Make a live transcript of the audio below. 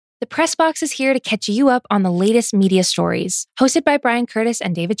The Press Box is here to catch you up on the latest media stories. Hosted by Brian Curtis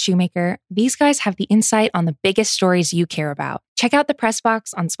and David Shoemaker, these guys have the insight on the biggest stories you care about. Check out The Press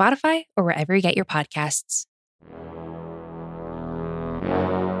Box on Spotify or wherever you get your podcasts.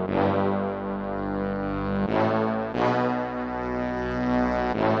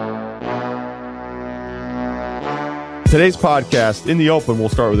 Today's podcast, in the open, we'll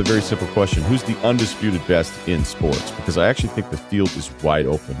start with a very simple question. Who's the undisputed best in sports? Because I actually think the field is wide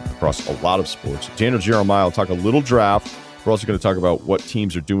open across a lot of sports. Daniel Jeremiah will talk a little draft. We're also going to talk about what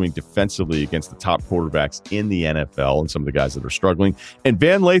teams are doing defensively against the top quarterbacks in the NFL and some of the guys that are struggling. And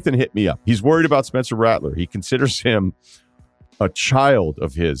Van Lathan hit me up. He's worried about Spencer Rattler. He considers him a child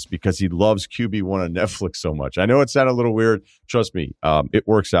of his because he loves QB1 on Netflix so much. I know it sounded a little weird. Trust me, it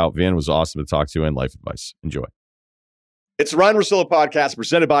works out. Van was awesome to talk to and life advice. Enjoy. It's the Ryan Russillo podcast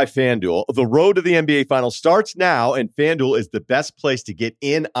presented by FanDuel. The road to the NBA Finals starts now, and FanDuel is the best place to get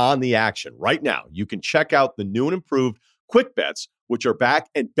in on the action. Right now, you can check out the new and improved Quick Bets, which are back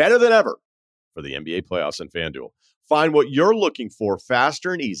and better than ever for the NBA playoffs on FanDuel. Find what you're looking for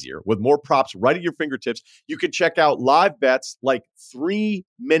faster and easier with more props right at your fingertips. You can check out live bets like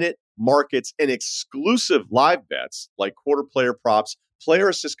 3-minute markets and exclusive live bets like quarter player props, player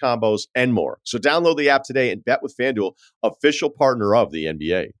assist combos, and more. So download the app today and bet with FanDuel, official partner of the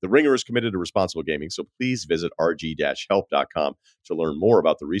NBA. The Ringer is committed to responsible gaming, so please visit rg-help.com to learn more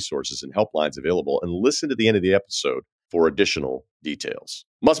about the resources and helplines available and listen to the end of the episode for additional details.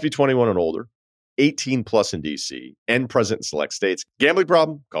 Must be 21 and older, 18 plus in D.C., and present in select states. Gambling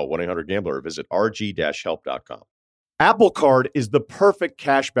problem? Call 1-800-GAMBLER or visit rg-help.com. Apple Card is the perfect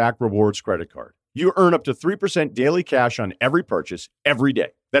cashback rewards credit card. You earn up to 3% daily cash on every purchase every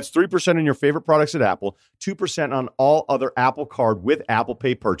day. That's 3% on your favorite products at Apple, 2% on all other Apple Card with Apple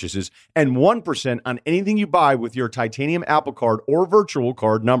Pay purchases, and 1% on anything you buy with your titanium Apple Card or virtual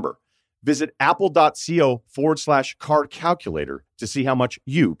card number. Visit apple.co/card calculator to see how much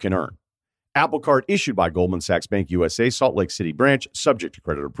you can earn. Apple Card issued by Goldman Sachs Bank USA, Salt Lake City branch, subject to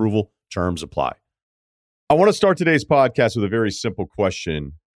credit approval. Terms apply. I want to start today's podcast with a very simple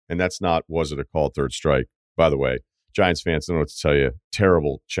question. And that's not, was it a called third strike? By the way, Giants fans don't know what to tell you.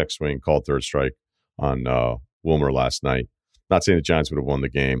 Terrible check swing, called third strike on Wilmer last night. Not saying the Giants would have won the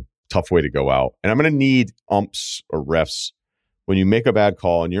game. Tough way to go out. And I'm going to need umps or refs when you make a bad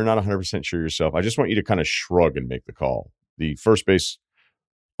call and you're not 100% sure yourself. I just want you to kind of shrug and make the call. The first base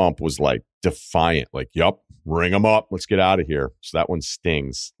ump was like defiant, like, yup, ring them up. Let's get out of here. So that one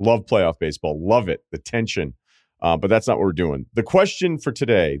stings. Love playoff baseball. Love it. The tension. But that's not what we're doing. The question for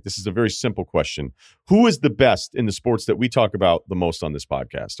today, this is a very simple question. Who is the best in the sports that we talk about the most on this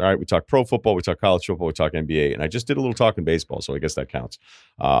podcast? All right, we talk pro football, we talk college football, we talk NBA, and I just did a little talk in baseball, so I guess that counts.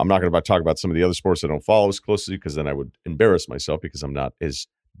 I'm not going to talk about some of the other sports I don't follow as closely because then I would embarrass myself because I'm not as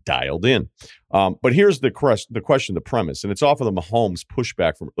dialed in. But here's the question, the premise, and it's off of the Mahomes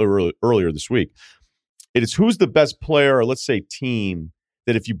pushback from earlier this week. It is who's the best player, or let's say team,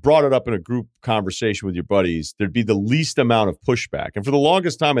 that if you brought it up in a group conversation with your buddies, there'd be the least amount of pushback. And for the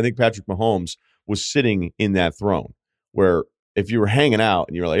longest time, I think Patrick Mahomes was sitting in that throne where if you were hanging out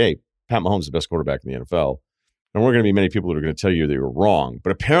and you were like, hey, Pat Mahomes is the best quarterback in the NFL, and we're going to be many people that are going to tell you they were wrong.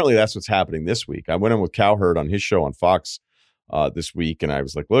 But apparently that's what's happening this week. I went in with Cowherd on his show on Fox this week, and I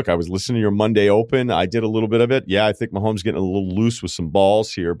was like, look, I was listening to your Monday Open. I did a little bit of it. Yeah, I think Mahomes getting a little loose with some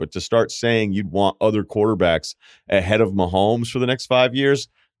balls here, but to start saying you'd want other quarterbacks ahead of Mahomes for the next 5 years,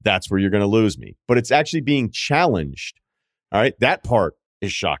 that's where you're going to lose me. But it's actually being challenged. All right, that part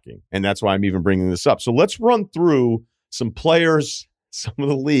is shocking, and that's why I'm even bringing this up. So let's run through some players, some of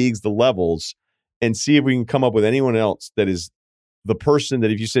the leagues, the levels, and see if we can come up with anyone else that is the person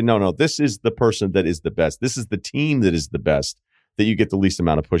that if you say, no, this is the person that is the best, this is the team that is the best, that you get the least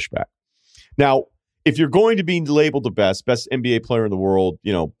amount of pushback. Now, if you're going to be labeled the best NBA player in the world,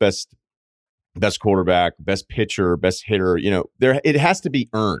 best quarterback, best pitcher, best hitter, it has to be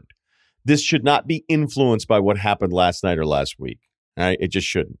earned. This should not be influenced by what happened last night or last week. All right? It just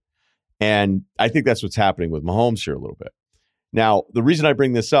shouldn't. And I think that's what's happening with Mahomes here a little bit. Now, the reason I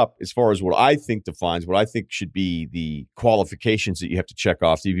bring this up as far as what I think defines, what I think should be the qualifications that you have to check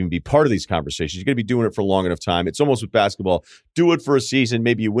off to even be part of these conversations. You're going to be doing it for a long enough time. It's almost with basketball. Do it for a season.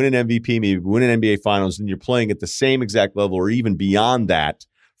 Maybe you win an MVP, maybe you win an NBA Finals, and you're playing at the same exact level or even beyond that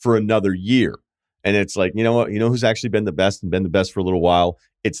for another year. And it's like, you know what? You know who's actually been the best and been the best for a little while?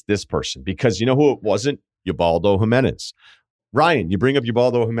 It's this person. Because you know who it wasn't? Ubaldo Jimenez. Ryan, you bring up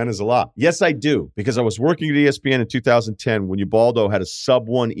Ubaldo Jimenez a lot. Yes, I do, because I was working at ESPN in 2010 when Ubaldo had a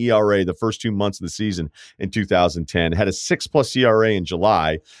sub-1 ERA the first 2 months of the season in 2010, had a 6+ ERA in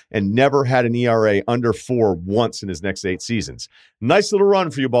July, and never had an ERA under 4 once in his next 8 seasons. Nice little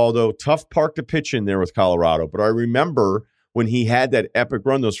run for Ubaldo. Tough park to pitch in there with Colorado. But I remember when he had that epic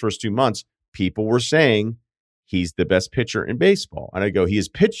run those first 2 months, people were saying he's the best pitcher in baseball. And I go, he is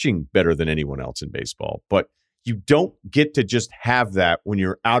pitching better than anyone else in baseball. But you don't get to just have that when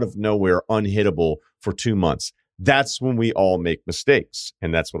you're out of nowhere, unhittable for 2 months. That's when we all make mistakes.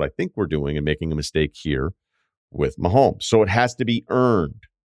 And that's what I think we're doing and making a mistake here with Mahomes. So it has to be earned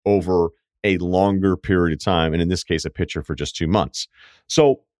over a longer period of time. And in this case, a pitcher for just 2 months.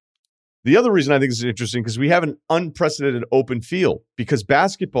 So the other reason I think this is interesting, because we have an unprecedented open field, because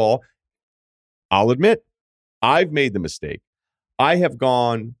basketball, I'll admit, I've made the mistake. I have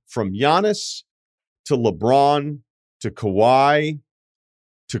gone from Giannis to LeBron, to Kawhi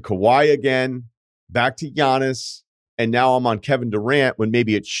again, back to Giannis, and now I'm on Kevin Durant when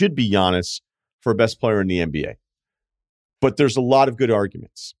maybe it should be Giannis for best player in the NBA. But there's a lot of good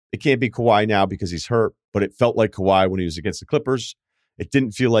arguments. It can't be Kawhi now because he's hurt, but it felt like Kawhi when he was against the Clippers. It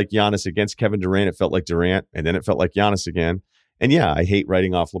didn't feel like Giannis against Kevin Durant. It felt like Durant, and then it felt like Giannis again. And yeah, I hate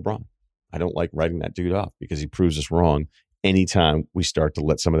writing off LeBron. I don't like writing that dude off because he proves us wrong anytime we start to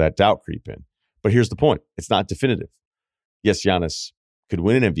let some of that doubt creep in. But here's the point. It's not definitive. Yes, Giannis could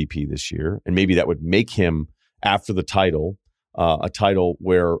win an MVP this year, and maybe that would make him, after the title, a title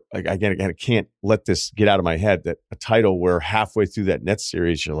where, again, I can't let this get out of my head, that a title where halfway through that Nets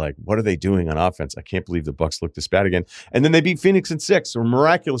series, you're like, what are they doing on offense? I can't believe the Bucks look this bad again. And then they beat Phoenix in 6, a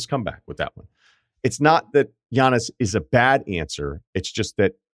miraculous comeback with that one. It's not that Giannis is a bad answer. It's just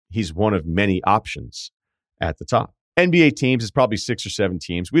that he's one of many options at the top. NBA teams is probably 6 or 7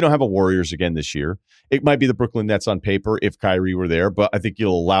 teams. We don't have a Warriors again this year. It might be the Brooklyn Nets on paper if Kyrie were there, but I think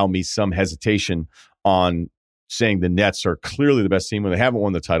you'll allow me some hesitation on saying the Nets are clearly the best team when they haven't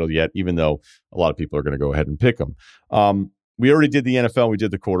won the title yet, even though a lot of people are going to go ahead and pick them. We already did the NFL. We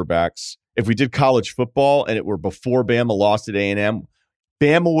did the quarterbacks. If we did college football and it were before Bama lost at A&M,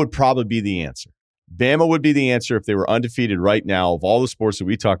 Bama would probably be the answer. Bama would be the answer if they were undefeated right now. Of all the sports that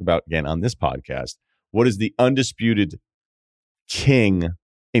we talk about, again, on this podcast, what is the undisputed king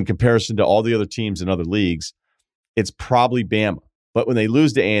in comparison to all the other teams in other leagues? It's probably Bama. But when they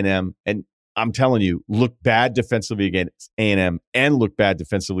lose to A&M, and I'm telling you, look bad defensively against A&M and look bad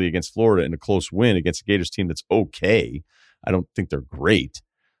defensively against Florida in a close win against a Gators team that's okay. I don't think they're great.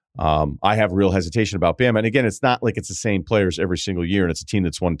 I have real hesitation about Bama. And again, it's not like it's the same players every single year, and it's a team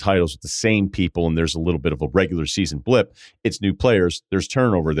that's won titles with the same people, and there's a little bit of a regular season blip. It's new players. There's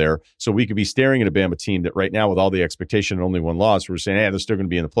turnover there. So we could be staring at a Bama team that right now, with all the expectation and only one loss, we're saying, hey, they're still going to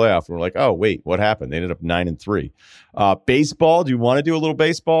be in the playoff. And we're like, oh, wait, what happened? They ended up 9-3. Baseball, do you want to do a little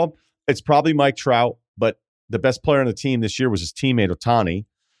baseball? It's probably Mike Trout, but the best player on the team this year was his teammate, Ohtani.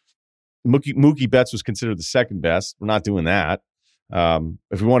 Mookie Betts was considered the second best. We're not doing that.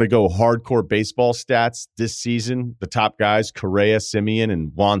 If we want to go hardcore baseball stats this season, the top guys, Correa, Simeon,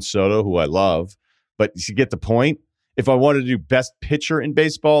 and Juan Soto, who I love. But you get the point. If I wanted to do best pitcher in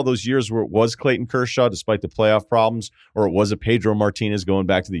baseball, those years where it was Clayton Kershaw, despite the playoff problems, or it was a Pedro Martinez, going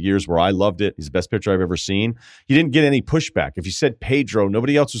back to the years where I loved it, he's the best pitcher I've ever seen, you didn't get any pushback. If you said Pedro,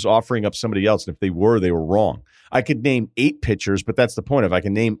 nobody else was offering up somebody else. And if they were wrong. I could name 8 pitchers, but that's the point. If I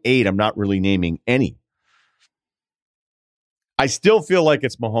can name 8, I'm not really naming any. I still feel like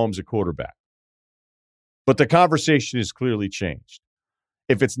it's Mahomes a quarterback. But the conversation has clearly changed.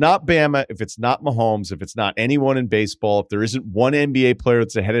 If it's not Bama, if it's not Mahomes, if it's not anyone in baseball, if there isn't one NBA player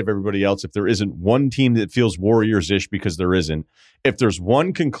that's ahead of everybody else, if there isn't one team that feels Warriors-ish, because there isn't, if there's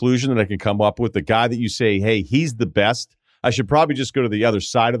one conclusion that I can come up with, the guy that you say, hey, he's the best, I should probably just go to the other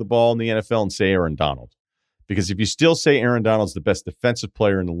side of the ball in the NFL and say Aaron Donald. Because if you still say Aaron Donald's the best defensive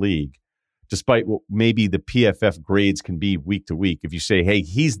player in the league, despite what maybe the PFF grades can be week to week, if you say, hey,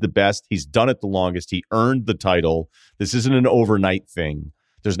 he's the best, he's done it the longest, he earned the title, this isn't an overnight thing,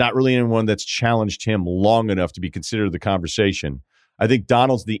 there's not really anyone that's challenged him long enough to be considered the conversation. I think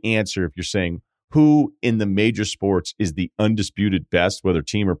Donald's the answer if you're saying who in the major sports is the undisputed best, whether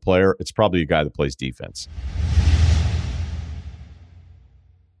team or player. It's probably a guy that plays defense.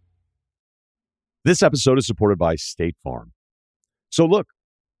 This episode is supported by State Farm. So look,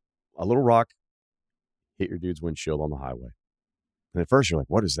 a little rock hit your dude's windshield on the highway. And at first you're like,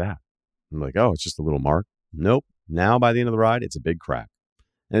 what is that? I'm like, oh, it's just a little mark. Nope. Now by the end of the ride, it's a big crack.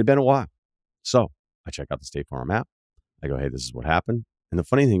 And it had been a while. So I check out the State Farm app. I go, hey, this is what happened. And the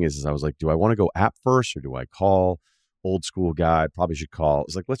funny thing is I was like, do I want to go app first or do I call? Old school guy, probably should call.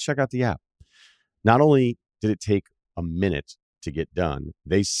 It's like, let's check out the app. Not only did it take a minute to get done.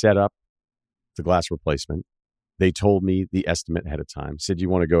 They set up the glass replacement. They told me the estimate ahead of time, said, you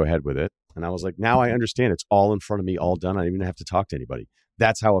want to go ahead with it? And I was like, now I understand. It's all in front of me, all done. I don't even have to talk to anybody.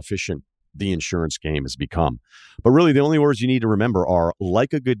 That's how efficient the insurance game has become. But really, the only words you need to remember are,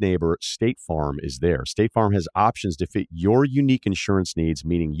 like a good neighbor, State Farm is there. State Farm has options to fit your unique insurance needs,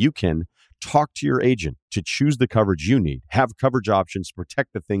 meaning you can talk to your agent to choose the coverage you need, have coverage options to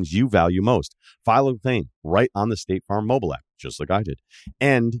protect the things you value most, file a claim right on the State Farm mobile app, just like I did,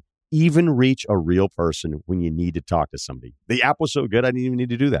 and even reach a real person when you need to talk to somebody. The app was so good, I didn't even need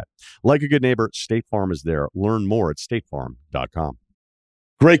to do that. Like a good neighbor, State Farm is there. Learn more at statefarm.com.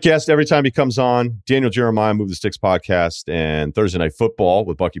 Great guest every time he comes on. Daniel Jeremiah, Move the Sticks podcast, and Thursday Night Football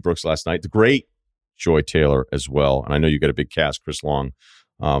with Bucky Brooks last night. The great Joy Taylor as well. And I know you got a big cast, Chris Long,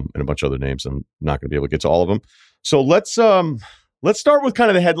 and a bunch of other names. I'm not going to be able to get to all of them. So let's start with kind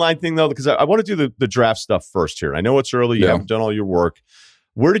of the headline thing, though, because I want to do the draft stuff first here. I know it's early. You haven't done all your work.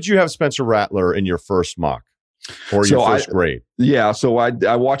 Where did you have Spencer Rattler in your first mock or your first grade? Yeah, so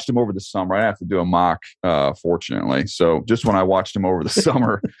I watched him over the summer. I didn't have to do a mock, fortunately. So just when I watched him over the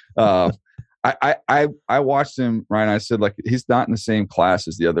summer, I watched him, Ryan. I said, like, he's not in the same class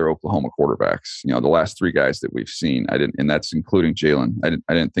as the other Oklahoma quarterbacks. You know, the last three guys that we've seen. And that's including Jalen.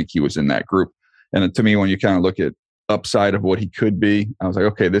 I didn't think he was in that group. And to me, when you kind of look at upside of what he could be, I was like,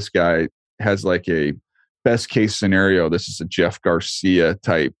 okay, this guy has like a best case scenario. This is a Jeff Garcia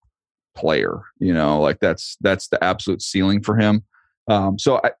type player, you know, like that's the absolute ceiling for him.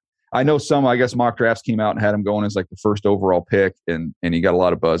 So I know some, I guess, mock drafts came out and had him going as like the first overall pick, and he got a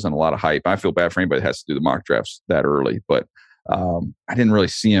lot of buzz and a lot of hype. I feel bad for anybody that has to do the mock drafts that early, but I didn't really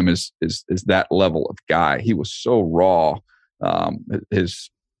see him as that level of guy. He was so raw.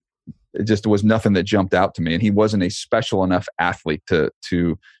 It just was nothing that jumped out to me, and he wasn't a special enough athlete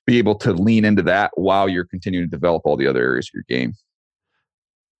to be able to lean into that while you're continuing to develop all the other areas of your game.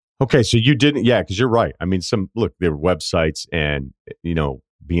 Okay, so you didn't, because you're right. I mean, there were websites, and you know,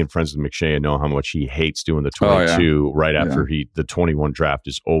 being friends with McShay, I know how much he hates doing the 22 right after the 21 draft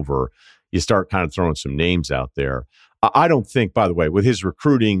is over. You start kind of throwing some names out there. I don't think, by the way, with his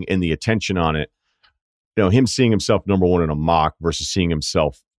recruiting and the attention on it, you know, him seeing himself number one in a mock versus seeing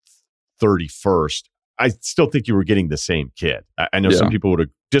himself 31st, I still think you were getting the same kid. I know some people would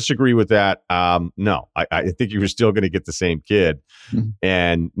disagree with that. No, I think you were still going to get the same kid. Mm-hmm.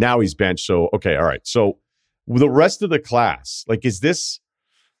 And now he's benched. So, okay, all right. So the rest of the class, like, is this,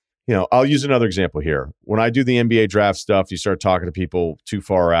 you know, I'll use another example here. When I do the NBA draft stuff, you start talking to people too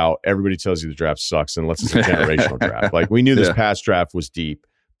far out. Everybody tells you the draft sucks unless it's a generational draft. Like, we knew this past draft was deep,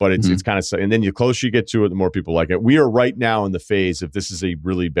 but it's kind of, and then the closer you get to it, the more people like it. We are right now in the phase of this is a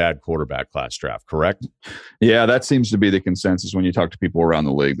really bad quarterback class draft, correct? Yeah, that seems to be the consensus when you talk to people around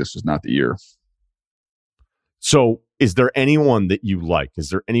the league. This is not the year. So is there anyone that you like? Is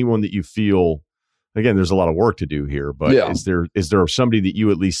there anyone that you feel, again, there's a lot of work to do here, but is there somebody that you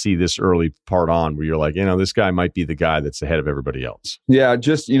at least see this early part on where you're like, you know, this guy might be the guy that's ahead of everybody else? Yeah,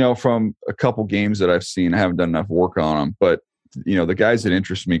 just, you know, from a couple games that I've seen, I haven't done enough work on them, but you know, the guys that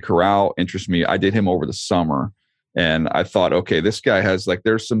interest me, Corral interests me. I did him over the summer, and I thought, okay, this guy has, like,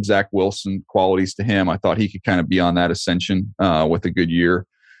 there's some Zach Wilson qualities to him. I thought he could kind of be on that ascension with a good year.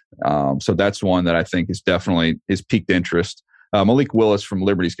 So that's one that I think is definitely his peaked interest. Malik Willis from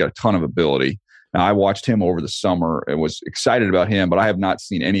Liberty's got a ton of ability. Now, I watched him over the summer and was excited about him, but I have not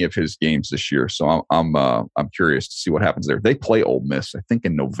seen any of his games this year. So I'm curious to see what happens there. They play Ole Miss, I think,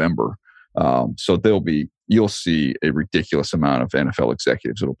 in November. So you'll see a ridiculous amount of NFL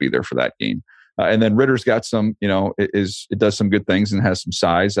executives that'll be there for that game. And then Ritter's got some, you know, it does some good things and has some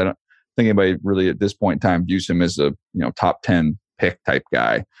size. I don't think anybody really at this point in time views him as a, you know, top 10 pick type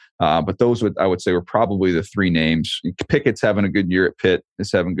guy. But those I would say were probably the three names. Pickett's having a good year at Pitt.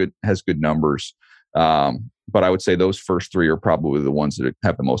 Has good numbers. But I would say those first three are probably the ones that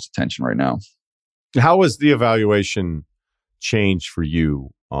have the most attention right now. How has the evaluation changed for you?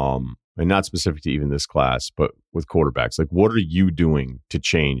 And not specific to even this class, but with quarterbacks, like, what are you doing to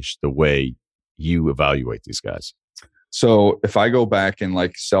change the way you evaluate these guys? So if I go back and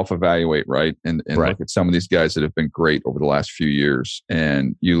like self-evaluate, right, and look at some of these guys that have been great over the last few years,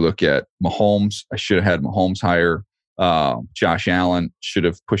 and you look at Mahomes, I should have had Mahomes higher. Josh Allen should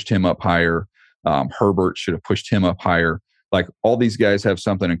have pushed him up higher. Herbert should have pushed him up higher. Like, all these guys have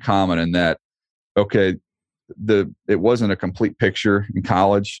something in common in that, okay, it wasn't a complete picture in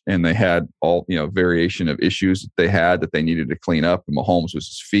college, and they had all, you know, variation of issues that they needed to clean up. And Mahomes was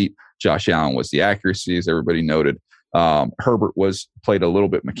his feet. Josh Allen was the accuracy, as everybody noted. Herbert played a little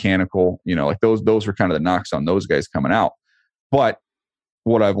bit mechanical, you know, like those were kind of the knocks on those guys coming out. But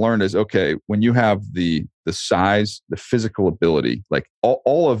what I've learned is, okay, when you have the size, the physical ability, like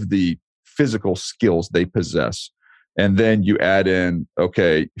all of the physical skills they possess, and then you add in,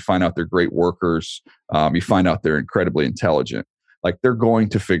 okay, you find out they're great workers, you find out they're incredibly intelligent, like they're going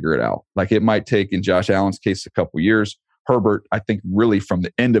to figure it out. Like it might take, in Josh Allen's case, a couple years. Herbert, I think really from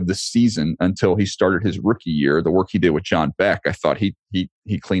the end of the season until he started his rookie year, the work he did with John Beck, I thought he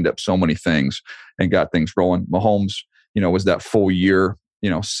cleaned up so many things and got things rolling. Mahomes, was that full year,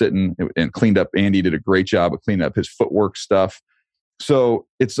 sitting and cleaned up. Andy did a great job of cleaning up his footwork stuff. So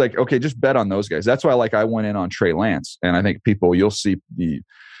it's like, okay, just bet on those guys. That's why I went in on Trey Lance. And I think you'll see the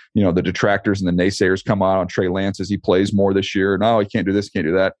detractors and the naysayers come out on Trey Lance as he plays more this year. No, he can't do this, can't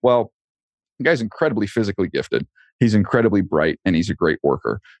do that. Well, the guy's incredibly physically gifted. He's incredibly bright, and he's a great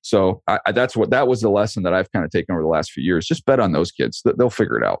worker. So that was the lesson that I've kind of taken over the last few years. Just bet on those kids. They'll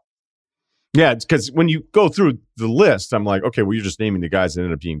figure it out. Yeah, it's because when you go through the list, I'm like, okay, well, you're just naming the guys that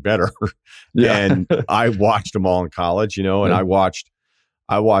ended up being better. Yeah. And I watched them all in college, and I watched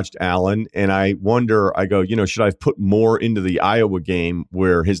Allen, and I wonder, I go, should I have put more into the Iowa game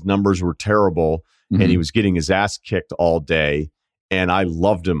where his numbers were terrible and he was getting his ass kicked all day, and I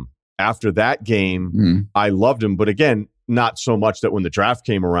loved him. After that game, I loved him. But again, not so much that when the draft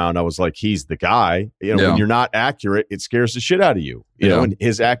came around, I was like, he's the guy. When you're not accurate, it scares the shit out of you. You know, and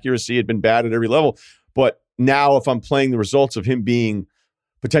his accuracy had been bad at every level. But now if I'm playing the results of him being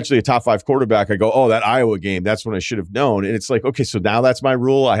potentially a top 5 quarterback, I go, oh, that Iowa game, that's when I should have known. And it's like, okay, so now that's my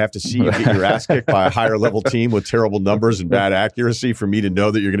rule. I have to see you get your ass kicked by a higher level team with terrible numbers and bad accuracy for me to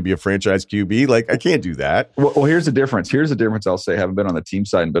know that you're going to be a franchise QB. Like, I can't do that. Well, here's the difference. I'll say, having been on the team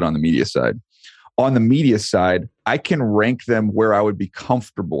side and been on the media side. On the media side, I can rank them where I would be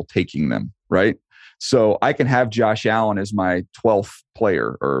comfortable taking them, right? So I can have Josh Allen as my 12th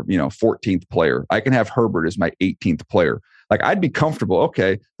player or, 14th player. I can have Herbert as my 18th player. Like, I'd be comfortable,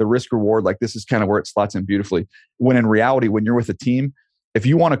 okay, the risk reward, like this is kind of where it slots in beautifully. When in reality, when you're with a team, if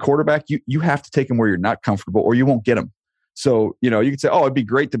you want a quarterback, you have to take him where you're not comfortable or you won't get him. So, you could say, oh, it'd be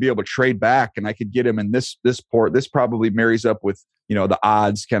great to be able to trade back and I could get him in this port. This probably marries up with, the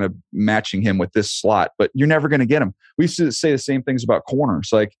odds kind of matching him with this slot, but you're never going to get him. We used to say the same things about corners.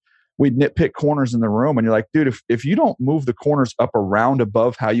 Like, we'd nitpick corners in the room and you're like, dude, if you don't move the corners up around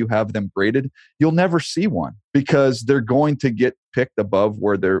above how you have them graded, you'll never see one because they're going to get picked above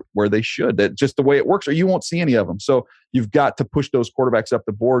where they should. That's just the way it works, or you won't see any of them. So you've got to push those quarterbacks up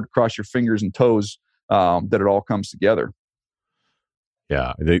the board, cross your fingers and toes that it all comes together.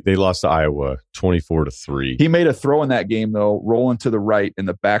 Yeah, they lost to Iowa 24-3. He made a throw in that game, though, rolling to the right in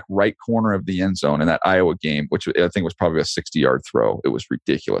the back right corner of the end zone in that Iowa game, which I think was probably a 60-yard throw. It was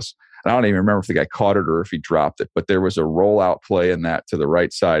ridiculous. And I don't even remember if the guy caught it or if he dropped it, but there was a rollout play in that to the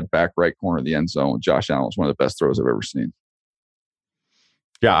right side, back right corner of the end zone. Josh Allen was one of the best throws I've ever seen.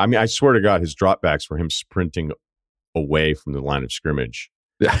 Yeah, I mean, I swear to God, his dropbacks were him sprinting away from the line of scrimmage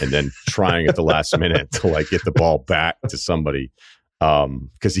and then trying at the last minute to get the ball back to somebody.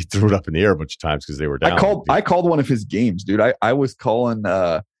 Because he threw it up in the air a bunch of times because they were down. I called one of his games, dude. I was calling.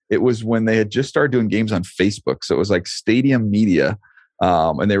 It was when they had just started doing games on Facebook, so it was like Stadium Media,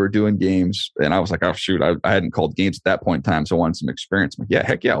 and they were doing games. And I was like, oh shoot, I hadn't called games at that point in time, so I wanted some experience. I'm like, yeah,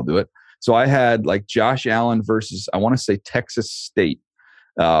 heck yeah, I'll do it. So I had like Josh Allen versus, I want to say, Texas State.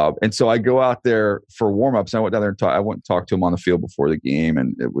 And so I go out there for warm-ups. I went down there and I went and talked to him on the field before the game.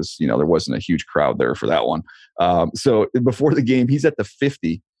 And it was, there wasn't a huge crowd there for that one. So before the game, he's at the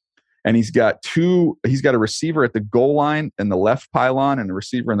 50 and he's got a receiver at the goal line in the left pylon and a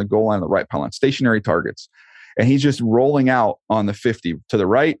receiver in the goal line in the right pylon, stationary targets. And he's just rolling out on the 50 to the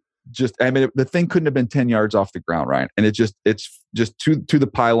right. The thing couldn't have been 10 yards off the ground, Ryan. And it's just to the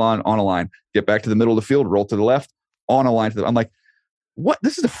pylon on a line, get back to the middle of the field, roll to the left on a line. I'm like, what?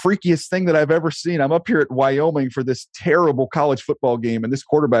 This is the freakiest thing that I've ever seen. I'm up here at Wyoming for this terrible college football game, and this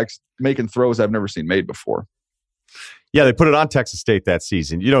quarterback's making throws I've never seen made before. Yeah, they put it on Texas State that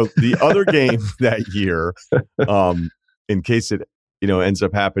season. The other game that year, in case it ends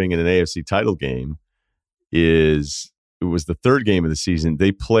up happening in an AFC title game, it was the third game of the season.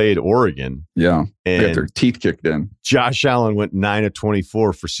 They played Oregon. Yeah, and they got their teeth kicked in. Josh Allen went 9 of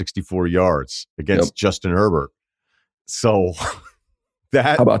 24 for 64 yards against Justin Herbert. So.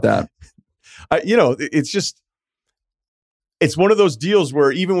 How about that? It's one of those deals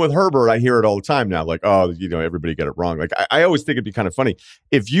where even with Herbert, I hear it all the time now. Like, oh, everybody got it wrong. Like, I always think it'd be kind of funny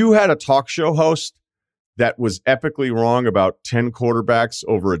if you had a talk show host that was epically wrong about 10 quarterbacks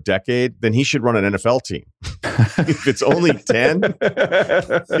over a decade, then he should run an NFL team. If it's only 10,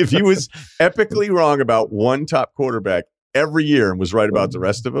 if he was epically wrong about one top quarterback every year and was right about the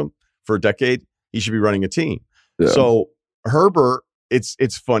rest of them for a decade, he should be running a team. Yeah. So Herbert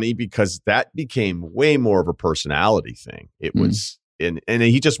it's funny because that became way more of a personality thing. It was, and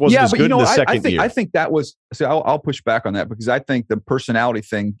he just wasn't as good in the second year. I think that was. So I'll push back on that because I think the personality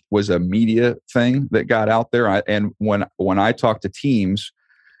thing was a media thing that got out there. And when I talked to teams,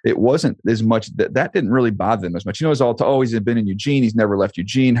 it wasn't as much that didn't really bother them as much. It's all he's been in Eugene. He's never left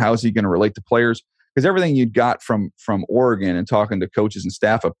Eugene. How is he going to relate to players? Because everything you'd got from Oregon and talking to coaches and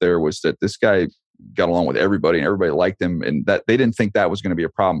staff up there was that this guy got along with everybody and everybody liked him, and that they didn't think that was going to be a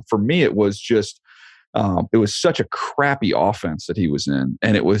problem. For me, it was just it was such a crappy offense that he was in,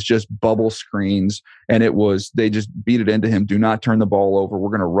 and it was just bubble screens, and they just beat it into him. Do not turn the ball over. We're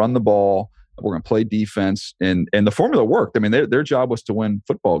going to run the ball. We're going to play defense, and the formula worked. I mean, their job was to win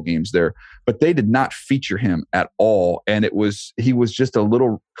football games there, but they did not feature him at all. And he was just a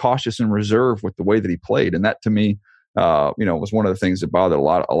little cautious and reserved with the way that he played, and that to me, was one of the things that bothered a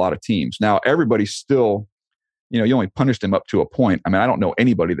lot of teams. Now everybody still, you only punished him up to a point. I mean, I don't know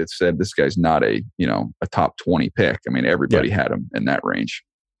anybody that said this guy's not a top 20 pick. I mean, everybody had him in that range.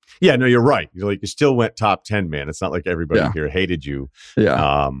 Yeah, no, you're right. You still went top 10, man. It's not like everybody here hated you.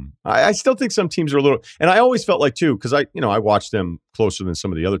 Yeah. I still think some teams are a little, and I always felt like too, because I watched them closer than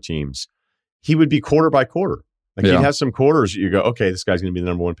some of the other teams. He would be quarter by quarter. Like he'd have some quarters you go, okay, this guy's going to be the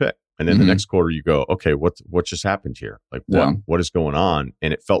number one pick. And then the next quarter you go, okay, what just happened here? Like what is going on?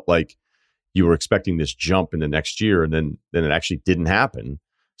 And it felt like you were expecting this jump in the next year, and then it actually didn't happen.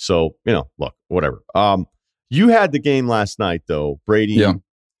 So, look, whatever. You had the game last night though, Brady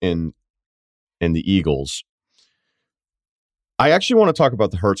and the Eagles. I actually want to talk about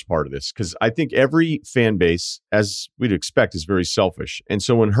the Hurts part of this because I think every fan base, as we'd expect, is very selfish. And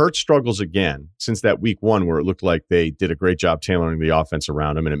so when Hurts struggles again, since that week one where it looked like they did a great job tailoring the offense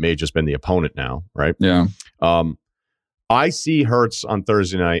around him, and it may have just been the opponent now, right? Yeah. I see Hurts on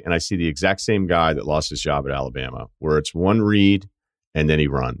Thursday night, and I see the exact same guy that lost his job at Alabama, where it's one read and then he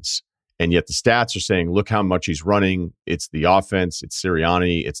runs. And yet the stats are saying, look how much he's running. It's the offense. It's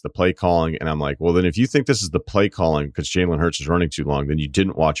Sirianni. It's the play calling. And I'm like, well, then if you think this is the play calling because Jalen Hurts is running too long, then you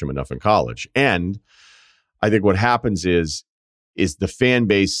didn't watch him enough in college. And I think what happens is the fan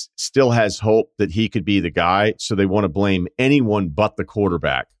base still has hope that he could be the guy. So they want to blame anyone but the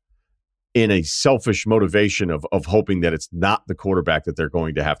quarterback in a selfish motivation of hoping that it's not the quarterback that they're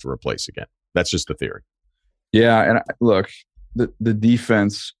going to have to replace again. That's just the theory. Yeah. And look, the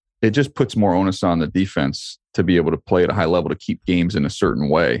defense, it just puts more onus on the defense to be able to play at a high level to keep games in a certain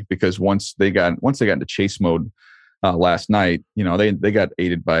way. Because once they got into chase mode last night, they got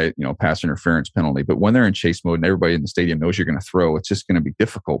aided by pass interference penalty. But when they're in chase mode and everybody in the stadium knows you're going to throw, it's just going to be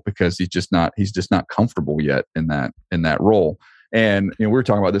difficult because he's just not comfortable yet in that role. And we were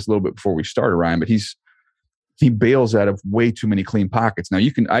talking about this a little bit before we started, Ryan, but he bails out of way too many clean pockets. Now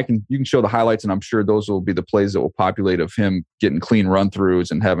you can show the highlights, and I'm sure those will be the plays that will populate of him getting clean run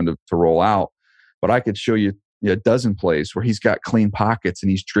throughs and having to roll out. But I could show you a dozen plays where he's got clean pockets and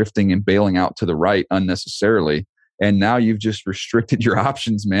he's drifting and bailing out to the right unnecessarily. And now you've just restricted your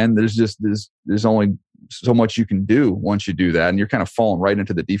options, man. There's only so much you can do once you do that, and you're kind of falling right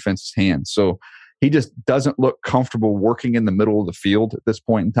into the defense's hands. So he just doesn't look comfortable working in the middle of the field at this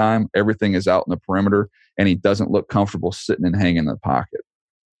point in time. Everything is out in the perimeter, and he doesn't look comfortable sitting and hanging in the pocket.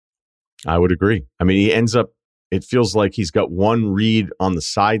 I would agree. I mean, he ends up, it feels like he's got one read on the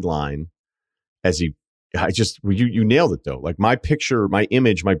sideline you nailed it though. Like my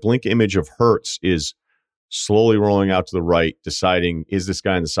blink image of Hurts is slowly rolling out to the right, deciding, is this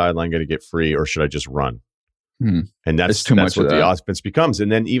guy on the sideline going to get free or should I just run? And that's what the offense becomes.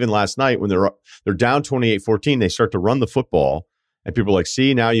 And then even last night when they're down 28-14, they start to run the football and people are like,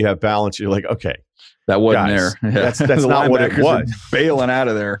 see, now you have balance. You're like, okay, that wasn't guys, there. Yeah. That's not what it was. Bailing out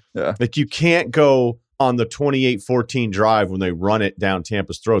of there. Yeah. Like you can't go on the 28-14 drive when they run it down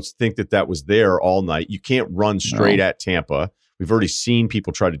Tampa's throats, think that was there all night. You can't run straight at Tampa. We've already seen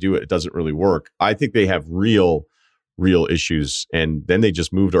people try to do it. It doesn't really work. I think they have real issues. And then they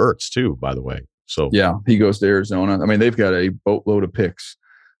just moved Ertz too, by the way. So yeah, he goes to Arizona. I mean, they've got a boatload of picks.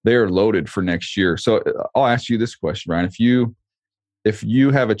 They are loaded for next year. So I'll ask you this question, Ryan. If you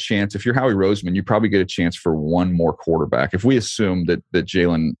have a chance, if you're Howie Roseman, you probably get a chance for one more quarterback. If we assume that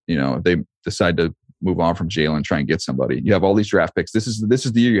Jalen, they decide to move on from Jalen, try and get somebody. You have all these draft picks. This is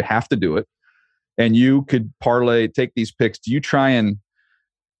the year you have to do it. And you could take these picks. Do you try and,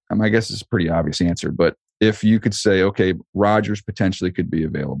 I guess it's a pretty obvious answer, but if you could say, okay, Rodgers potentially could be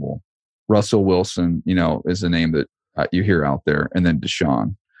available. Russell Wilson, is a name that you hear out there. And then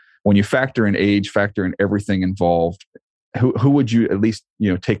Deshaun. When you factor in age, factor in everything involved, who would you at least,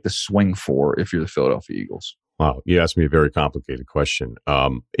 take the swing for if you're the Philadelphia Eagles? Wow. You asked me a very complicated question.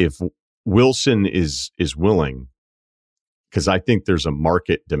 If Wilson is willing, because I think there's a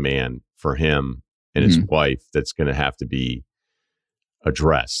market demand for him and his wife that's going to have to be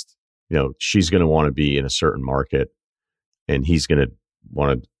addressed. She's going to want to be in a certain market, and he's going to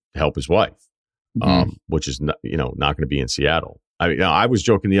want to help his wife, which is not going to be in Seattle. I mean, I was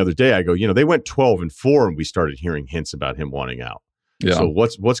joking the other day. I go, they went 12-4, and we started hearing hints about him wanting out. Yeah. So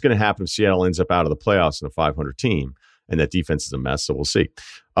what's going to happen if Seattle ends up out of the playoffs in a 500 team, and that defense is a mess? So we'll see.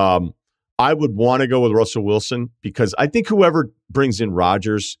 I would want to go with Russell Wilson because I think whoever brings in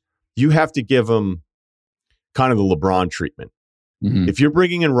Rodgers, you have to give him kind of the LeBron treatment. If you're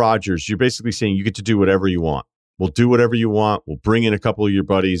bringing in Rodgers, you're basically saying you get to do whatever you want. We'll do whatever you want. We'll bring in a couple of your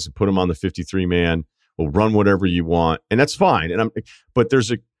buddies and put them on the 53-man. We'll run whatever you want, and that's fine. But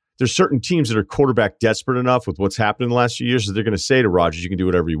there's certain teams that are quarterback desperate enough with what's happened in the last few years that they're going to say to Rodgers, "You can do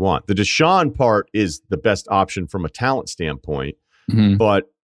whatever you want." The Deshaun part is the best option from a talent standpoint, but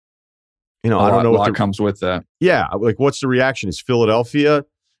I don't know what comes with that. Yeah, like what's the reaction? Is Philadelphia,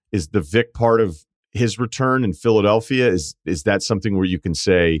 is the Vic part of his return in Philadelphia? Is that something where you can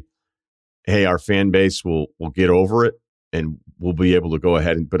say, "Hey, our fan base will get over it and we'll be able to go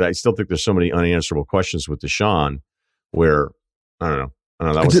ahead"? But I still think there's so many unanswerable questions with Deshaun where I don't know.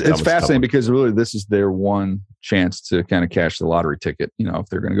 It's fascinating because really this is their one chance to kind of cash the lottery ticket. If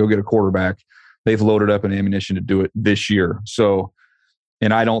they're going to go get a quarterback, they've loaded up an ammunition to do it this year. So,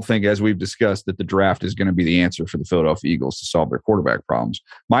 and I don't think, as we've discussed, that the draft is going to be the answer for the Philadelphia Eagles to solve their quarterback problems.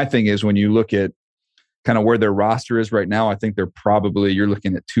 My thing is when you look at kind of where their roster is right now, I think you're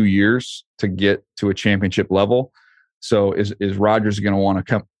looking at 2 years to get to a championship level. So is Rodgers going to want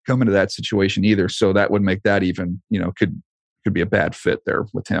to come into that situation either? So that would make that even, could be a bad fit there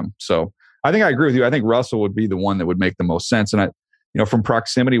with him. So I think I agree with you. I think Russell would be the one that would make the most sense. And from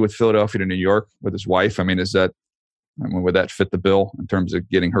proximity with Philadelphia to New York with his wife, would that fit the bill in terms of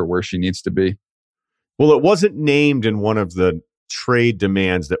getting her where she needs to be? Well, it wasn't named in one of the trade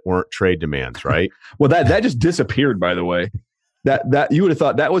demands that weren't trade demands, right? Well, that just disappeared, by the way. That you would have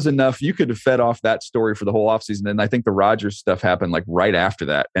thought that was enough. You could have fed off that story for the whole offseason. And I think the Rodgers stuff happened like right after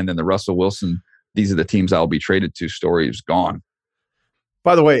that. And then the Russell Wilson, these are the teams I'll be traded to story is gone.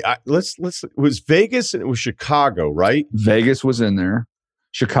 By the way, it was Vegas and it was Chicago, right? Vegas was in there.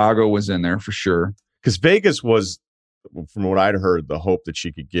 Chicago was in there for sure. Because Vegas was, from what I'd heard, the hope that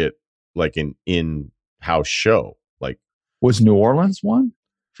she could get like an in-house show. Like, was New Orleans one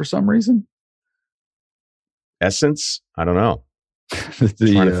for some reason? Essence? I don't know.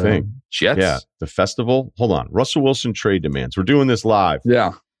 Trying to think. Jets? Yeah, the festival. Hold on. Russell Wilson trade demands. We're doing this live.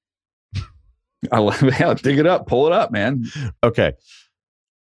 Yeah. I'll dig it up. Pull it up, man. Okay.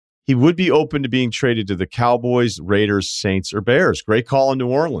 He would be open to being traded to the Cowboys, Raiders, Saints, or Bears. Great call in New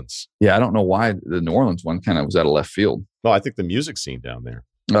Orleans. Yeah, I don't know why the New Orleans one kind of was out of left field. Well, I think the music scene down there.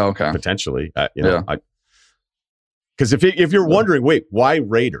 Oh, okay. Potentially. Because if you're wondering, wait, why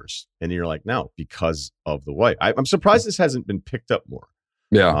Raiders? And you're like, no, because of the wife. I'm surprised this hasn't been picked up more.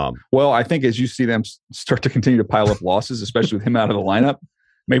 Yeah. Well, I think as you see them start to continue to pile up losses, especially with him out of the lineup,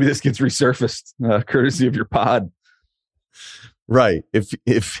 maybe this gets resurfaced courtesy of your pod. Right.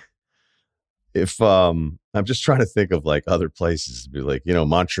 If I'm just trying to think of like other places to be like,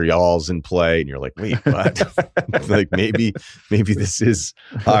 Montreal's in play and you're like, wait, what? Like maybe this is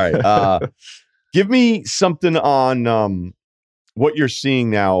all right. Give me something on what you're seeing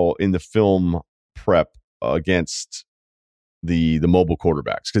now in the film prep against the mobile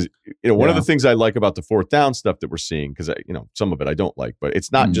quarterbacks. Because one of the things I like about the fourth down stuff that we're seeing, because some of it I don't like, but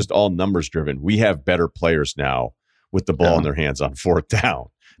it's not just all numbers driven. We have better players now with the ball in their hands on fourth down.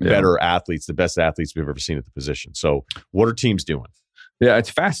 Better athletes, the best athletes we've ever seen at the position. So what are teams doing? Yeah,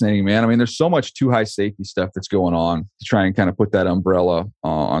 it's fascinating, man. I mean, there's so much too high safety stuff that's going on to try and kind of put that umbrella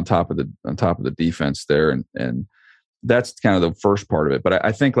on top of the defense there, and that's kind of the first part of it. But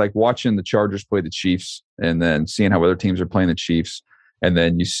I think like watching the Chargers play the Chiefs and then seeing how other teams are playing the Chiefs, and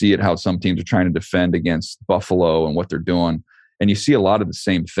then you see it how some teams are trying to defend against Buffalo and what they're doing, and you see a lot of the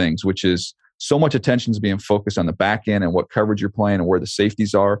same things, which is so much attention is being focused on the back end and what coverage you're playing and where the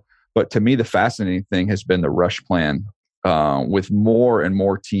safeties are. But to me, the fascinating thing has been the rush plan, with more and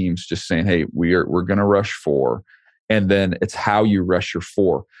more teams just saying, "Hey, we're going to rush 4," and then it's how you rush your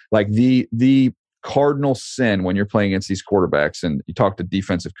 4. Like the cardinal sin when you're playing against these quarterbacks, and you talk to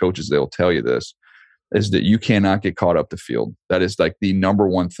defensive coaches, they'll tell you this, is that you cannot get caught up the field. That is like the number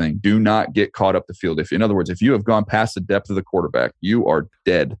one thing. Do not get caught up the field. In other words, if you have gone past the depth of the quarterback, you are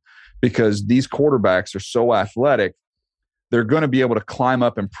dead. Because these quarterbacks are so athletic, they're going to be able to climb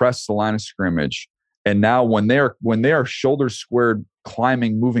up and press the line of scrimmage. And now when they are shoulders squared,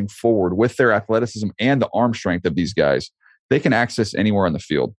 climbing, moving forward with their athleticism and the arm strength of these guys, they can access anywhere on the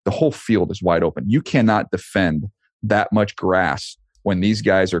field. The whole field is wide open. You cannot defend that much grass when these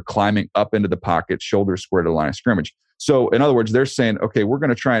guys are climbing up into the pocket, shoulders square to the line of scrimmage. So in other words, they're saying, okay, we're going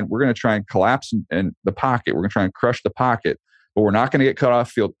to try and collapse in the pocket. We're going to try and crush the pocket, but we're not going to get cut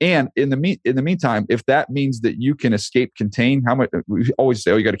off field. And in the meantime, if that means that you can escape contain, how much we always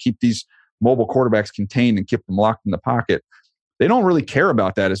say, you got to keep these mobile quarterbacks contained and keep them locked in the pocket. They don't really care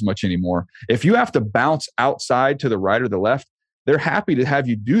about that as much anymore. If you have to bounce outside to the right or the left, they're happy to have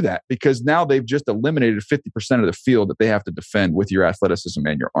you do that because now they've just eliminated 50% of the field that they have to defend with your athleticism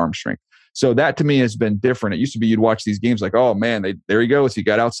and your arm strength. So that to me has been different. It used to be you'd watch these games like, oh man, there he goes. He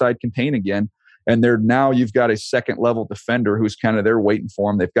got outside contain again. And now you've got a second level defender who's kind of there waiting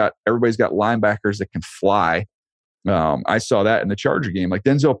for him. Everybody's got linebackers that can fly. I saw that in the Charger game. Like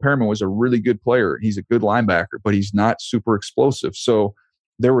Denzel Perryman was a really good player. He's a good linebacker, but he's not super explosive. So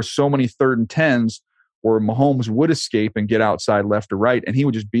there were so many 3rd and 10s where Mahomes would escape and get outside left or right, and he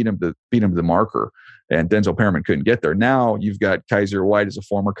would just beat him to the marker. And Denzel Perryman couldn't get there. Now you've got Kaiser White as a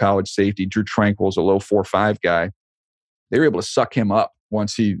former college safety. Drew Tranquill's a low 4.5 guy. They were able to suck him up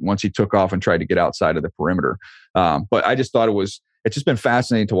once he took off and tried to get outside of the perimeter. But I just thought it's just been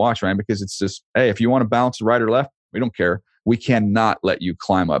fascinating to watch, Ryan, because it's just, hey, if you want to bounce right or left, we don't care. We cannot let you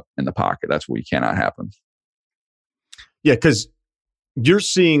climb up in the pocket. That's what cannot happen. Yeah, because you're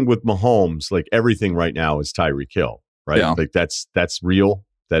seeing with Mahomes, like everything right now is Tyreek Hill, right? Yeah. Like that's real.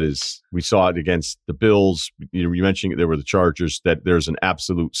 That is, we saw it against the Bills. You mentioned there were the Chargers, that there's an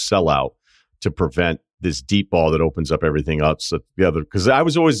absolute sellout to prevent this deep ball that opens up everything else. So the other, because I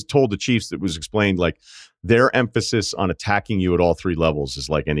was always told the Chiefs, it was explained like their emphasis on attacking you at all 3 levels is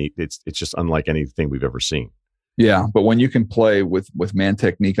like it's just unlike anything we've ever seen. Yeah, but when you can play with man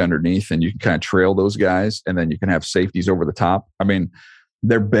technique underneath and you can kind of trail those guys and then you can have safeties over the top. I mean,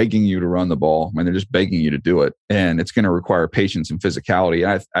 they're begging you to run the ball. I mean, they're just begging you to do it. And it's going to require patience and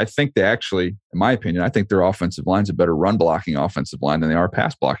physicality. I think they actually, in my opinion, I think their offensive line's a better run blocking offensive line than they are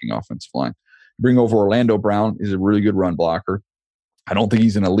pass blocking offensive line. Bring over Orlando Brown, is a really good run blocker. I don't think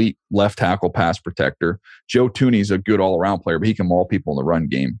he's an elite left tackle pass protector. Joe Tooney's a good all-around player, but he can maul people in the run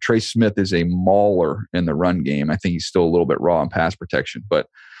game. Trey Smith is a mauler in the run game. I think he's still a little bit raw in pass protection. But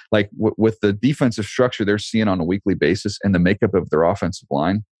like with the defensive structure they're seeing on a weekly basis and the makeup of their offensive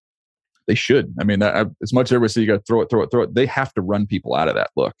line, they should. I mean, as much as everybody says you got to throw it, they have to run people out of that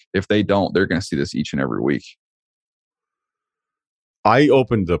look. If they don't, they're going to see this each and every week. I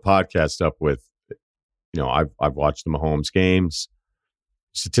opened the podcast up with, I've watched the Mahomes games.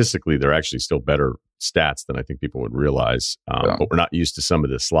 Statistically, they're actually still better stats than I think people would realize. But we're not used to some of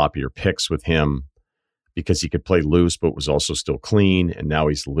the sloppier picks with him because he could play loose, but was also still clean. And now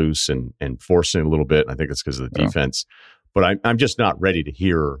he's loose and forcing a little bit. And I think it's because of the defense. But I'm just not ready to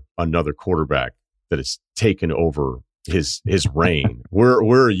hear another quarterback that has taken over his reign. Where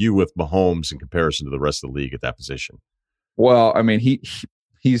are you with Mahomes in comparison to the rest of the league at that position? Well, I mean,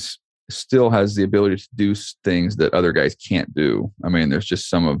 he's still has the ability to do things that other guys can't do. I mean, there's just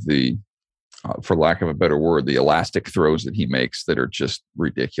some of the, for lack of a better word, the elastic throws that he makes that are just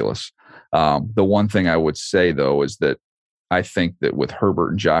ridiculous. The one thing I would say, though, is that I think that with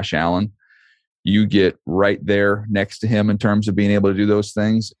Herbert and Josh Allen, you get right there next to him in terms of being able to do those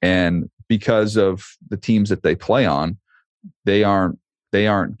things. And because of the teams that they play on, they aren't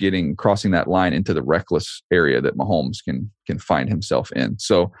crossing that line into the reckless area that Mahomes can find himself in.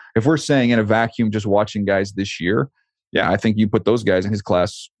 So if we're saying in a vacuum, just watching guys this year, yeah, I think you put those guys in his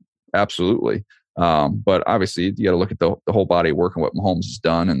class. Absolutely. But obviously you got to look at the whole body of work and what Mahomes has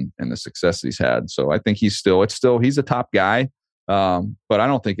done and the success that he's had. So I think he's a top guy. But I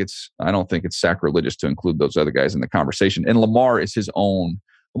don't think it's sacrilegious to include those other guys in the conversation. And Lamar is his own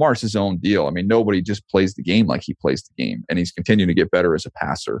deal. I mean, nobody just plays the game like he plays the game, and he's continuing to get better as a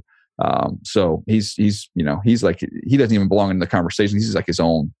passer. So he's like, he doesn't even belong in the conversation. He's like his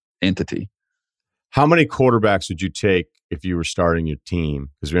own entity. How many quarterbacks would you take if you were starting your team?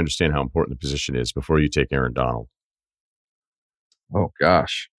 Because we understand how important the position is before you take Aaron Donald. Oh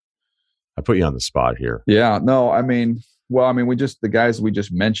gosh. I put you on the spot here. Yeah, no, the guys we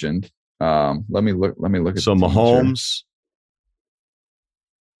just mentioned. Let me look at so Mahomes.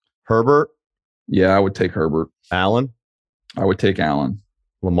 Herbert? Yeah, I would take Herbert. Allen? I would take Allen.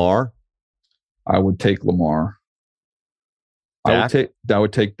 Lamar? I would take Lamar. Dak? I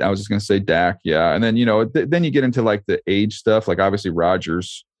was just going to say Dak, yeah. And then, then you get into like the age stuff, like obviously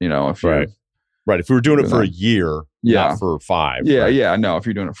Rodgers, if Right. If we were doing it for a year, not for 5. Yeah, right? yeah, no, if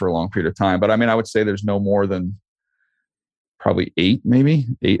you're doing it for a long period of time. But I mean, I would say there's no more than probably 8, maybe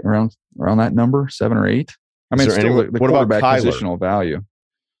 8 around that number, 7 or 8. I mean, still the quarterback positional value.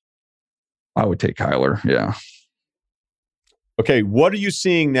 I would take Kyler, yeah. Okay, what are you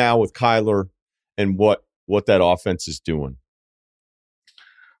seeing now with Kyler, and what what that offense is doing?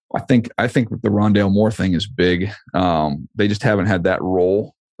 I think the Rondale Moore thing is big. They just haven't had that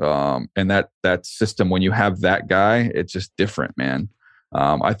role, and that system. When you have that guy, it's just different, man.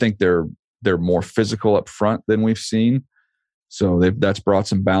 I think they're more physical up front than we've seen, so that's brought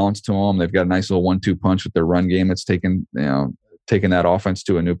some balance to them. They've got a nice little 1-2 punch with their run game that's taken that offense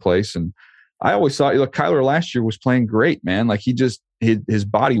to a new place. And I always thought, look, Kyler last year was playing great, man. Like his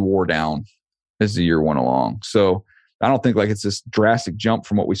body wore down as the year went along. So I don't think like it's this drastic jump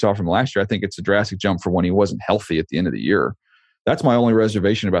from what we saw from last year. I think it's a drastic jump from when he wasn't healthy at the end of the year. That's my only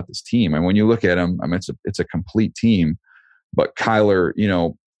reservation about this team. And when you look at him, I mean, it's a complete team. But Kyler,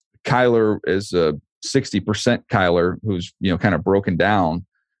 Kyler is a 60% Kyler who's, kind of broken down,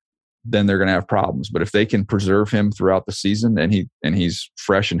 then they're going to have problems. But if they can preserve him throughout the season and he's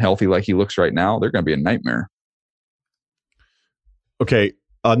fresh and healthy like he looks right now, they're going to be a nightmare. Okay.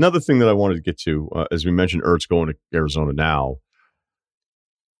 Another thing that I wanted to get to, as we mentioned, Ertz going to Arizona now.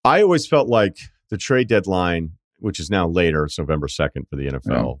 I always felt like the trade deadline, which is now later, it's November 2nd for the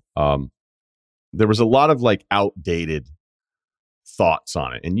NFL, there was a lot of like outdated thoughts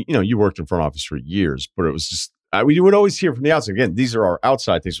on it. And, you worked in front office for years, but it was just, we would always hear from the outside. Again, these are our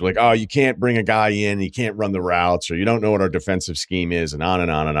outside things. We're like, oh, you can't bring a guy in, you can't run the routes, or you don't know what our defensive scheme is, and on and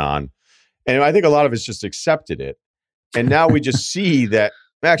on and on. And I think a lot of us just accepted it. And now we just see that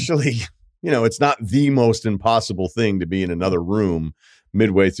actually, it's not the most impossible thing to be in another room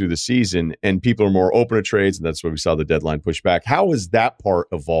midway through the season, and people are more open to trades, and that's why we saw the deadline push back. How has that part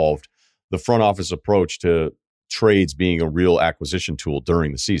evolved, the front office approach to trades being a real acquisition tool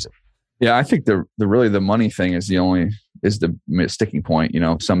during the season? Yeah, I think the money thing is the sticking point.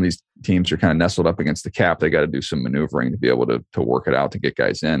 Some of these teams are kind of nestled up against the cap. They got to do some maneuvering to be able to work it out to get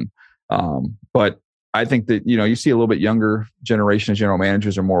guys in. But I think that, you see a little bit younger generation of general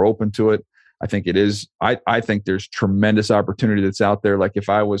managers are more open to it. I think it is. I think there's tremendous opportunity that's out there. Like if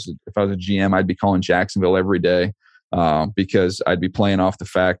I was a GM, I'd be calling Jacksonville every day because I'd be playing off the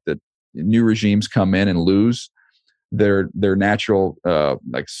fact that new regimes come in and lose. Their natural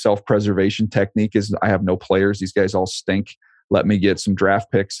like self-preservation technique is I have no players. These guys all stink. Let me get some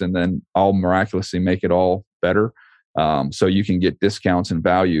draft picks and then I'll miraculously make it all better. So you can get discounts and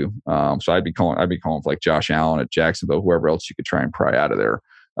value. So I'd be calling for like Josh Allen at Jacksonville, whoever else you could try and pry out of there.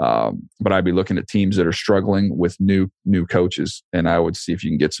 But I'd be looking at teams that are struggling with new coaches, and I would see if you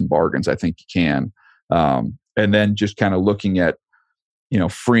can get some bargains. I think you can. And then just kind of looking at,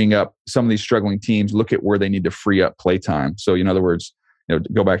 freeing up some of these struggling teams, look at where they need to free up play time. So in other words,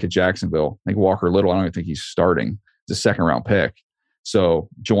 go back to Jacksonville. I think Walker Little, I don't even think he's starting. It's a 2nd round pick. So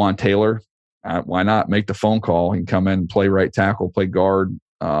Jawan Taylor, why not make the phone call? He can come in, play right tackle, play guard,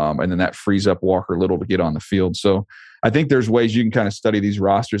 and then that frees up Walker Little to get on the field. So I think there's ways you can kind of study these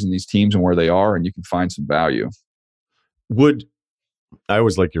rosters and these teams and where they are, and you can find some value. I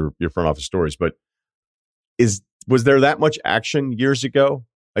always like your front office stories, but was there that much action years ago?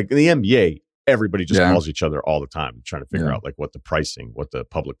 Like in the NBA, everybody just calls each other all the time trying to figure out like what the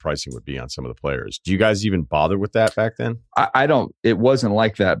public pricing would be on some of the players. Do you guys even bother with that back then? I don't. It wasn't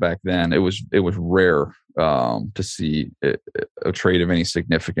like that back then. It was rare to see a trade of any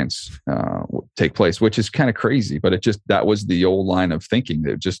significance take place, which is kind of crazy. But that was the old line of thinking.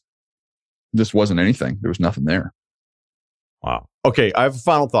 That this wasn't anything. There was nothing there. Wow. Okay, I have a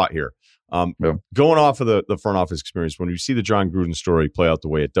final thought here. Going off of the front office experience, when you see the John Gruden story play out the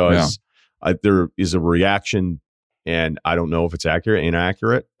way it does, there is a reaction, and I don't know if it's accurate,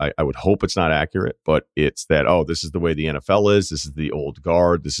 inaccurate. I would hope it's not accurate, but it's that, this is the way the NFL is. This is the old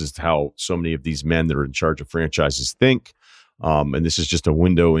guard. This is how so many of these men that are in charge of franchises think. And this is just a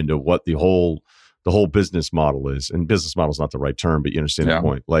window into what the whole business model is. And business model is not the right term, but you understand the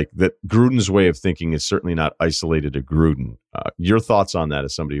point. Like that Gruden's way of thinking is certainly not isolated to Gruden. Your thoughts on that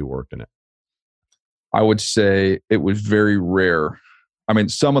as somebody who worked in it? I would say it was very rare. I mean,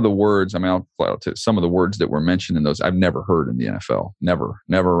 some of the words, I'll flat out tell you, some of the words that were mentioned in those, I've never heard in the NFL. Never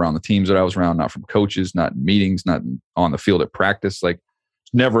around the teams that I was around, not from coaches, not in meetings, not on the field at practice. Like,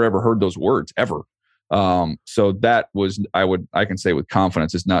 never ever heard those words ever. So that was, I can say with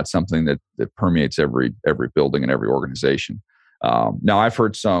confidence, it's not something that permeates every building and every organization. Now I've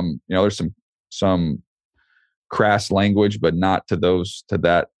heard some, there's some crass language, but not to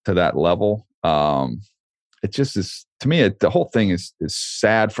that level. It just is, to me, the whole thing is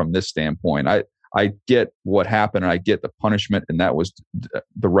sad from this standpoint. I get what happened and I get the punishment, and that was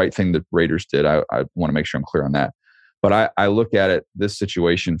the right thing that Raiders did. I want to make sure I'm clear on that. But I look at this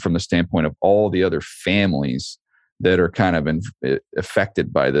situation from the standpoint of all the other families that are kind of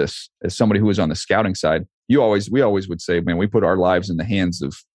affected by this. As somebody who was on the scouting side, we always would say, man, we put our lives in the hands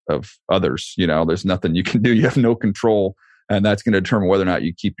of of others. There's nothing you can do. You have no control, and that's going to determine whether or not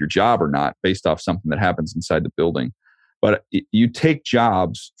you keep your job or not based off something that happens inside the building. But you take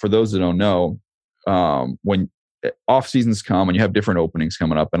jobs, for those that don't know, when off seasons come and you have different openings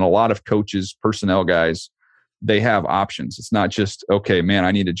coming up, and a lot of coaches, personnel guys, they have options. It's not just, okay, man,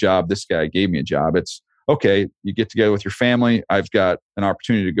 I need a job. This guy gave me a job. It's, okay, you get together with your family. I've got an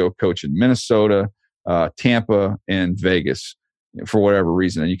opportunity to go coach in Minnesota, Tampa, and Vegas for whatever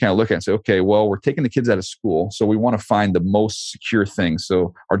reason. And you kind of look at it and say, okay, well, we're taking the kids out of school, so we want to find the most secure thing.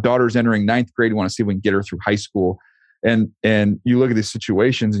 So our daughter's entering 9th grade. We want to see if we can get her through high school. And you look at these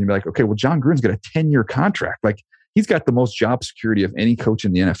situations and you're like, okay, well, John Gruden's got a 10-year contract. Like, he's got the most job security of any coach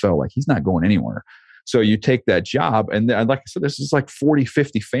in the NFL. Like, he's not going anywhere. So you take that job, and then, like I said, this is like 40,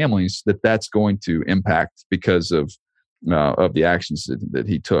 50 families that's going to impact because of the actions that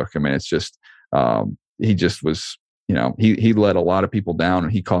he took. I mean, it's just, he just was, he let a lot of people down,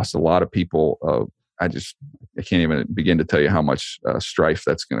 and he cost a lot of people. I can't even begin to tell you how much strife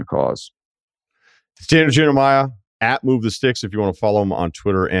that's going to cause. It's Daniel Jeremiah at Move the Sticks, if you want to follow him on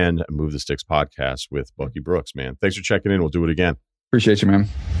Twitter, and Move the Sticks podcast with Bucky Brooks, man. Thanks for checking in. We'll do it again. Appreciate you, man.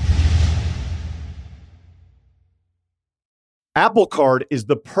 Apple Card is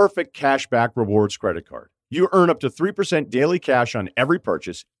the perfect cashback rewards credit card. You earn up to 3% daily cash on every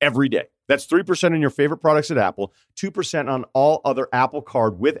purchase every day. That's 3% on your favorite products at Apple, 2% on all other Apple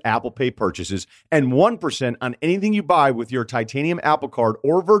Card with Apple Pay purchases, and 1% on anything you buy with your titanium Apple Card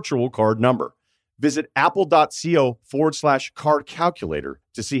or virtual card number. Visit apple.co/card calculator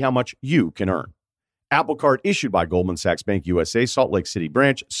to see how much you can earn. Apple Card issued by Goldman Sachs Bank USA, Salt Lake City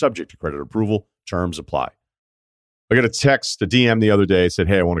branch, subject to credit approval. Terms apply. I got a DM the other day. It said,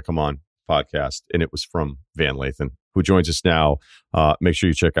 hey, I want to come on podcast. And it was from Van Lathan, who joins us now. Make sure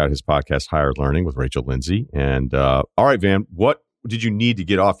you check out his podcast, Higher Learning with Rachel Lindsay. And all right, Van, what did you need to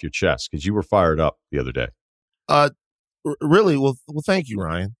get off your chest? Because you were fired up the other day. Really? Well, thank you,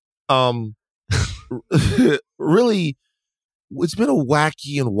 Ryan. Really, it's been a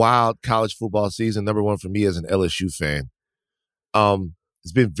wacky and wild college football season. Number one for me as an LSU fan.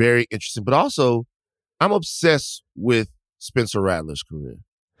 It's been very interesting, but also I'm obsessed with Spencer Rattler's career.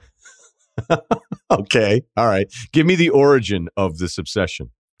 Okay. All right. Give me the origin of this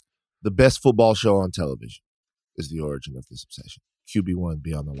obsession. The best football show on television is the origin of this obsession. QB1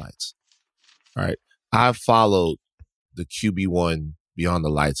 Beyond the Lights. All right. I've followed the QB1 Beyond the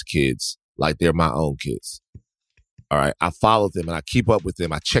Lights kids like they're my own kids. All right. I follow them and I keep up with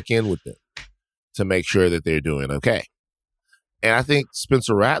them. I check in with them to make sure that they're doing okay. And I think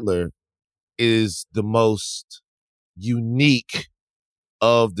Spencer Rattler is the most unique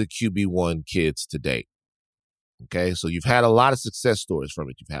of the QB1 kids to date. Okay, so you've had a lot of success stories from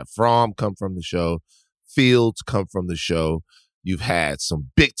it. You've had Fromm come from the show, Fields come from the show. You've had some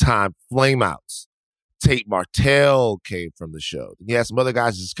big-time flameouts. Tate Martell came from the show. You had some other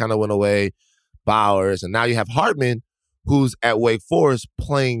guys that just kind of went away, Bowers, and now you have Hartman, who's at Wake Forest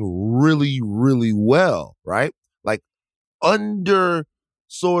playing really, really well, right? Like under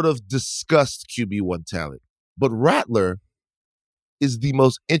sort of discussed QB1 talent. But Rattler is the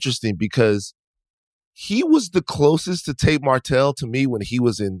most interesting because he was the closest to Tate Martell to me when he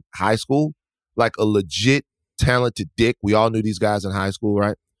was in high school, like a legit talented dick. We all knew these guys in high school,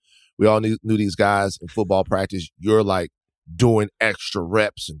 right? We all knew these guys in football practice. You're like doing extra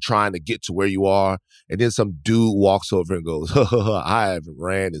reps and trying to get to where you are. And then some dude walks over and goes, I haven't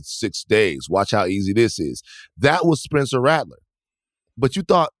ran in 6 days. Watch how easy this is. That was Spencer Rattler. But you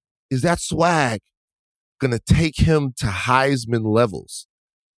thought, is that swag going to take him to Heisman levels?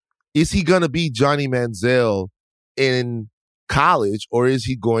 Is he going to be Johnny Manziel in college, or is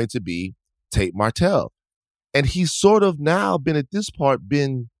he going to be Tate Martell? And he's sort of now been at this part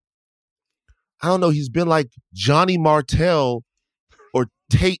I don't know, he's been like Johnny Martell or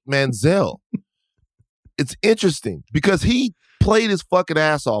Tate Manziel. It's interesting because he played his fucking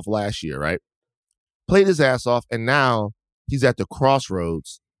ass off last year, right? Played his ass off, and now he's at the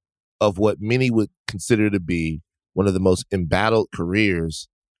crossroads of what many would consider to be one of the most embattled careers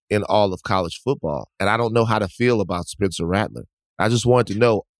in all of college football. And I don't know how to feel about Spencer Rattler. I just wanted to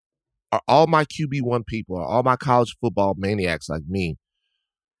know, are all my QB1 people, are all my college football maniacs like me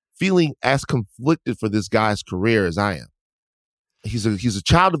feeling as conflicted for this guy's career as I am? He's a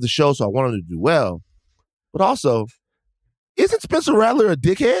child of the show, so I want him to do well. But also, isn't Spencer Rattler a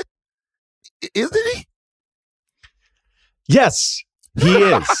dickhead? Isn't he? Yes, he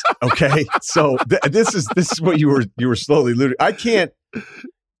is. Okay, so this is what you were slowly alluding. I can't,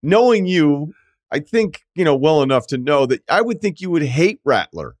 knowing you, I think well enough to know that I would think you would hate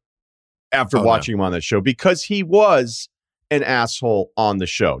Rattler after watching him on that show, because he was an asshole on the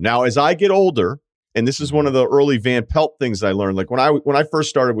show. Now, as I get older, and this is one of the early Van Pelt things I learned. Like when I first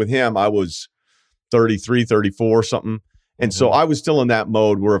started with him, I was 33, 34, something. And so I was still in that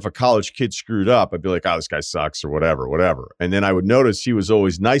mode where if a college kid screwed up, I'd be like, oh, this guy sucks or whatever. And then I would notice he was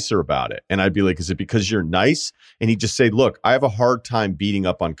always nicer about it. And I'd be like, is it because you're nice? And he'd just say, look, I have a hard time beating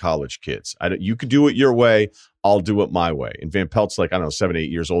up on college kids. You can do it your way. I'll do it my way. And Van Pelt's like, I don't know, 7,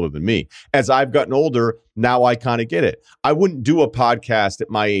 8 years older than me. As I've gotten older, now I kind of get it. I wouldn't do a podcast at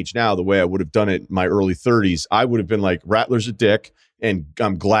my age now the way I would have done it in my early 30s. I would have been like, Rattler's a dick. And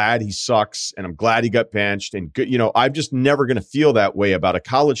I'm glad he sucks, and I'm glad he got benched. And good, I'm just never going to feel that way about a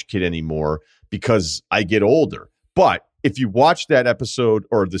college kid anymore because I get older. But if you watch that episode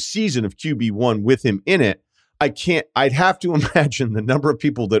or the season of QB1 with him in it, I'd have to imagine the number of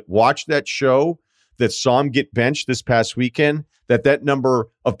people that watched that show that saw him get benched this past weekend, that number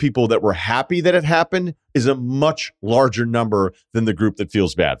of people that were happy that it happened is a much larger number than the group that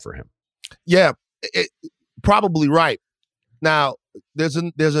feels bad for him. Yeah, probably right. Now, there's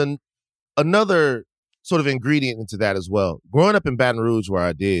another sort of ingredient into that as well. Growing up in Baton Rouge, where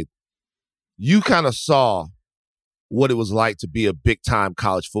I did, you kind of saw what it was like to be a big-time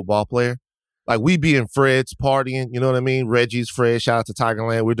college football player. Like, we be in Fred's partying, you know what I mean? Reggie's, Fred, shout out to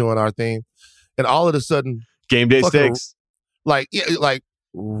Tigerland, we're doing our thing. And all of a sudden... Game day steaks. Like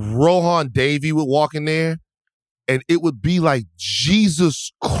Rohan Davey would walk in there, and it would be like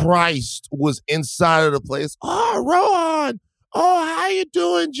Jesus Christ was inside of the place. Oh, Rohan! Oh, how you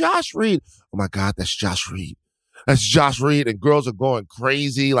doing, Josh Reed? Oh, my God, that's Josh Reed. That's Josh Reed. And girls are going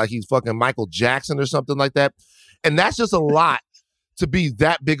crazy like he's fucking Michael Jackson or something like that. And that's just a lot to be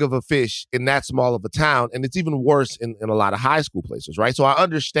that big of a fish in that small of a town. And it's even worse in a lot of high school places, right? So I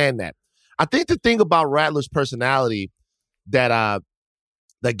understand that. I think the thing about Rattler's personality that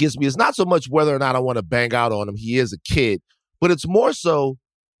gets me is not so much whether or not I want to bang out on him. He is a kid. But it's more so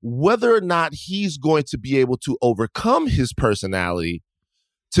whether or not he's going to be able to overcome his personality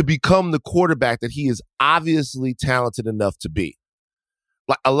to become the quarterback that he is obviously talented enough to be.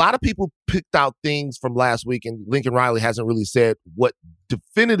 Like, a lot of people picked out things from last week, and Lincoln Riley hasn't really said what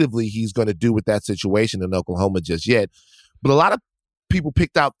definitively he's going to do with that situation in Oklahoma just yet. But a lot of people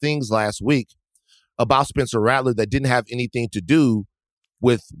picked out things last week about Spencer Rattler that didn't have anything to do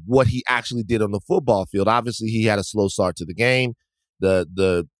with what he actually did on the football field. Obviously, he had a slow start to the game.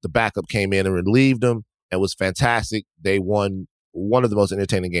 The backup came in and relieved him and was fantastic. They won one of the most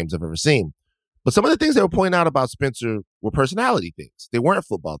entertaining games I've ever seen. But some of the things they were pointing out about Spencer were personality things. They weren't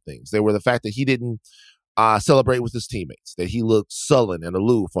football things. They were the fact that he didn't celebrate with his teammates, that he looked sullen and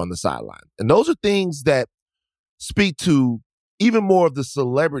aloof on the sideline. And those are things that speak to even more of the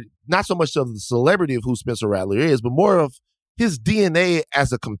celebrity, not so much of the celebrity of who Spencer Rattler is, but more of his DNA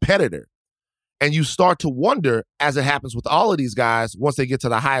as a competitor. And you start to wonder, as it happens with all of these guys, once they get to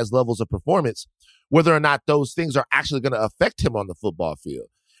the highest levels of performance, whether or not those things are actually going to affect him on the football field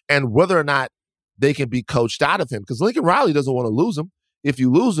and whether or not they can be coached out of him. Because Lincoln Riley doesn't want to lose him. If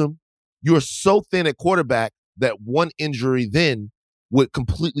you lose him, you're so thin at quarterback that one injury then would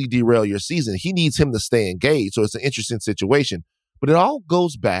completely derail your season. He needs him to stay engaged. So it's an interesting situation. But it all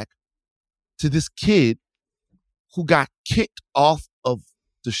goes back to this kid who got kicked off of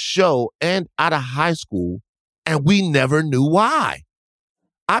the show and out of high school, and we never knew why.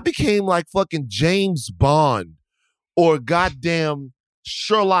 I became like fucking James Bond or goddamn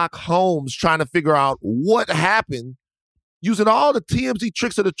Sherlock Holmes trying to figure out what happened using all the TMZ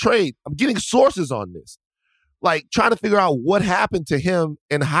tricks of the trade. I'm getting sources on this. Like, trying to figure out what happened to him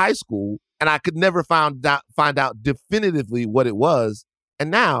in high school, and I could never find out definitively what it was. And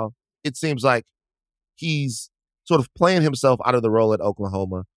now it seems like he's sort of playing himself out of the role at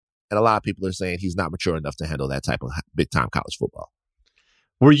Oklahoma, and a lot of people are saying he's not mature enough to handle that type of big-time college football.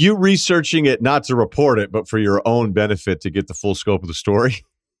 Were you researching it not to report it, but for your own benefit to get the full scope of the story?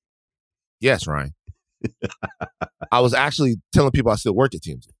 Yes, Ryan. I was actually telling people I still worked at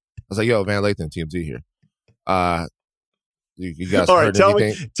TMZ. I was like, yo, Van Lathan, TMZ here. You guys all right, heard tell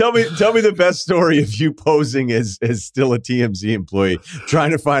anything? me the best story of you posing as still a TMZ employee,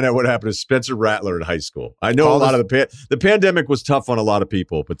 trying to find out what happened to Spencer Rattler in high school. I know the pandemic was tough on a lot of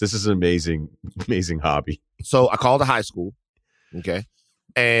people, but this is an amazing hobby. So I called a high school, okay,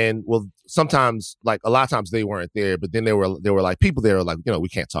 and well, sometimes, like a lot of times they weren't there, but then there were like people there like, we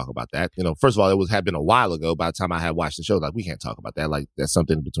can't talk about that. First of all, had been a while ago. By the time I had watched the show, like, we can't talk about that. Like, that's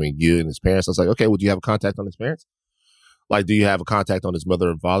something between you and his parents. I was like, okay, well, do you have a contact on his parents? Like, do you have a contact on his mother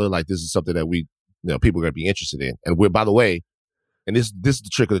and father? Like, this is something that people are going to be interested in. And by the way, and this is the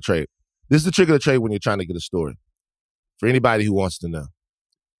trick of the trade. This is the trick of the trade when you're trying to get a story. For anybody who wants to know,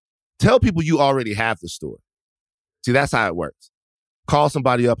 tell people you already have the story. See, that's how it works. Call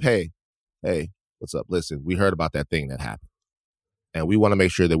somebody up. Hey, what's up? Listen, we heard about that thing that happened, and we want to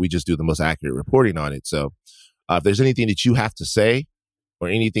make sure that we just do the most accurate reporting on it. So if there's anything that you have to say or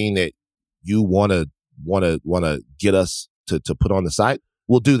anything that you want to get us to put on the site,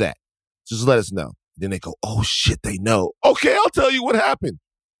 we'll do that. Just let us know. Then they go, oh shit, they know. Okay, I'll tell you what happened.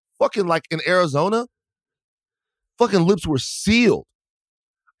 Fucking like in Arizona, fucking lips were sealed.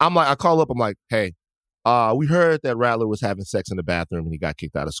 I call up, I'm like, hey, we heard that Rattler was having sex in the bathroom and he got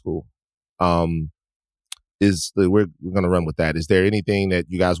kicked out of school. We're going to run with that. Is there anything that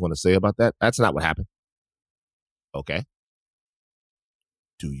you guys want to say about that? That's not what happened. Okay.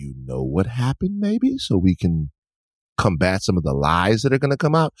 Do you know what happened maybe? So we can combat some of the lies that are going to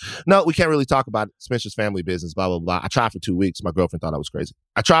come out? No, we can't really talk about it. Spencer's family business, blah, blah, blah. I tried for 2 weeks. My girlfriend thought I was crazy.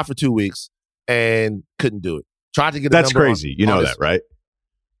 I tried for 2 weeks and couldn't do it. Tried to get a That's number crazy. You know that, right?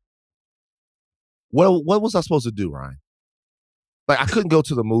 What was I supposed to do, Ryan? Like, I couldn't go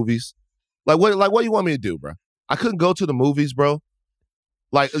to the movies. What do you want me to do, bro? I couldn't go to the movies, bro.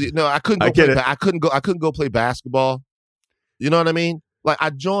 Like, no, I couldn't go I couldn't go play basketball. You know what I mean? Like,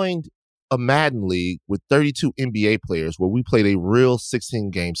 I joined a Madden league with 32 NBA players where we played a real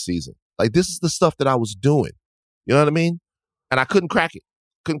 16-game season. Like, this is the stuff that I was doing. You know what I mean? And I couldn't crack it.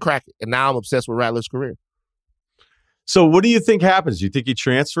 And now I'm obsessed with Rattler's career. So what do you think happens? Do you think he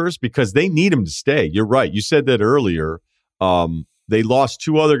transfers? Because they need him to stay. You're right. You said that earlier. They lost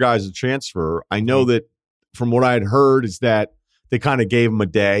 2 other guys to transfer. I know that from what I had heard is that they kind of gave him a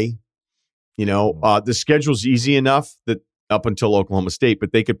day. You know, the schedule's easy enough that up until Oklahoma State,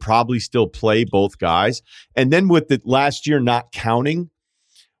 but they could probably still play both guys. And then with the last year not counting,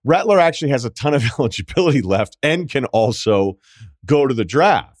 Rattler actually has a ton of eligibility left and can also go to the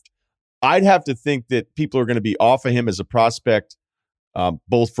draft. I'd have to think that people are going to be off of him as a prospect,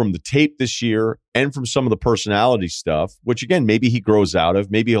 both from the tape this year and from some of the personality stuff, which, again, maybe he grows out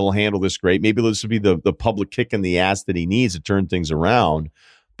of. Maybe he'll handle this great. Maybe this will be the public kick in the ass that he needs to turn things around.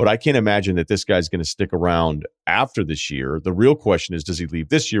 But I can't imagine that this guy's going to stick around after this year. The real question is, does he leave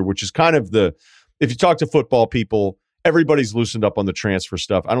this year, which is kind of if you talk to football people, everybody's loosened up on the transfer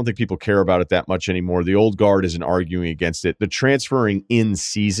stuff. I don't think people care about it that much anymore. The old guard isn't arguing against it. The transferring in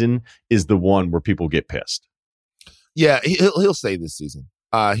season is the one where people get pissed. Yeah, he'll stay this season.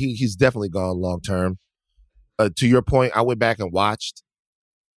 He's definitely gone long term. To your point, I went back and watched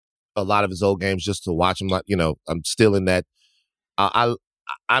a lot of his old games just to watch him. Like, you know, I'm still in that.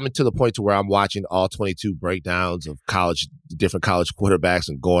 I'm to the point to where I'm watching all 22 breakdowns of different college quarterbacks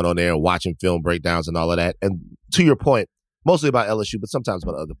and going on there and watching film breakdowns and all of that. And to your point, mostly about LSU, but sometimes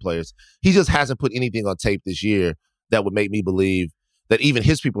about other players. He just hasn't put anything on tape this year that would make me believe that even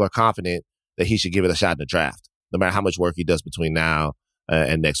his people are confident that he should give it a shot in the draft, no matter how much work he does between now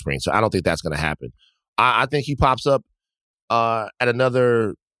and next spring. So I don't think that's going to happen. I think he pops up at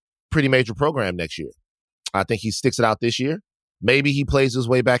another pretty major program next year. I think he sticks it out this year. Maybe he plays his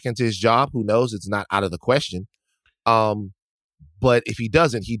way back into his job. Who knows? It's not out of the question. But if he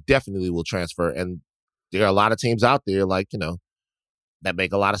doesn't, he definitely will transfer. And there are a lot of teams out there, like, you know, that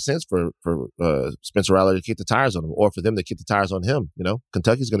make a lot of sense for Spencer Rattler to kick the tires on him, or for them to kick the tires on him. You know,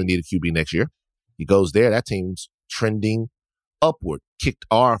 Kentucky's going to need a QB next year. He goes there. That team's trending upward. Kicked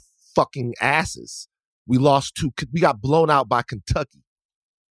our fucking asses. We got blown out by Kentucky.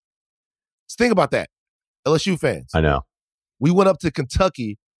 Just think about that, LSU fans. I know. We went up to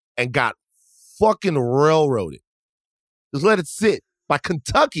Kentucky and got fucking railroaded. Just let it sit by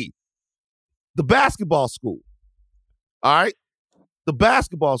Kentucky, the basketball school. All right? The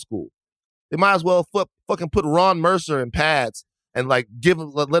basketball school. They might as well fucking put Ron Mercer in pads and like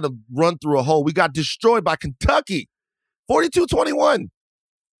let him run through a hole. We got destroyed by Kentucky, 42-21.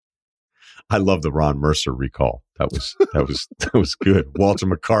 I love the Ron Mercer recall. That was good. Walter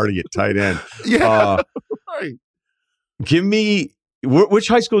McCarty at tight end. Yeah, right. Give me, which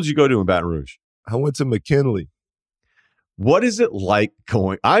high school did you go to in Baton Rouge? I went to McKinley. What is it like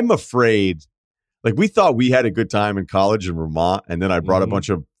going? I'm afraid, like, we thought we had a good time in college in Vermont, and then I brought a bunch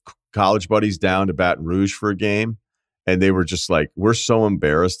of college buddies down to Baton Rouge for a game, and they were just like, we're so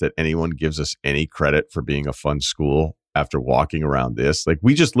embarrassed that anyone gives us any credit for being a fun school after walking around this. Like,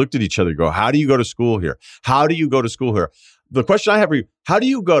 we just looked at each other and go, how do you go to school here? How do you go to school here? The question I have for you, how do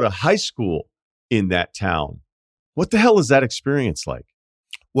you go to high school in that town? What the hell is that experience like?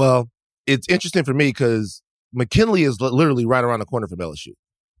 Well, it's interesting for me because McKinley is literally right around the corner from LSU.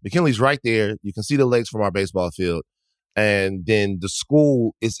 McKinley's right there. You can see the lakes from our baseball field. And then the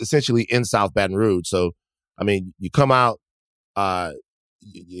school is essentially in South Baton Rouge. So, I mean, you come out,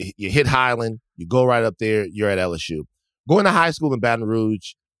 you hit Highland, you go right up there, you're at LSU. Going to high school in Baton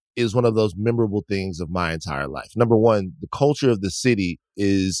Rouge is one of those memorable things of my entire life. Number one, the culture of the city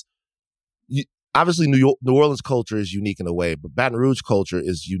is obviously New Orleans culture is unique in a way, but Baton Rouge culture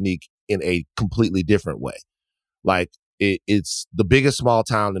is unique in a completely different way. Like it's the biggest small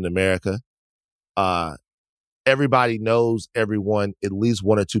town in America. Everybody knows everyone, at least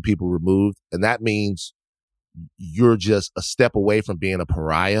one or two people removed. And that means you're just a step away from being a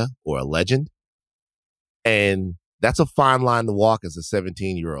pariah or a legend. And that's a fine line to walk as a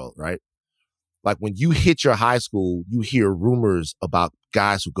 17-year-old, right? Like when you hit your high school, you hear rumors about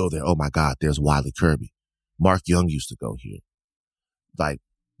guys who go there. Oh my God, there's Wiley Kirby. Mark Young used to go here. Like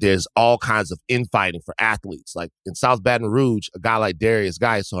there's all kinds of infighting for athletes. Like in South Baton Rouge, a guy like Darius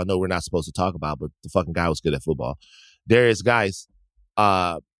Geis, who I know we're not supposed to talk about, but the fucking guy was good at football. Darius Geis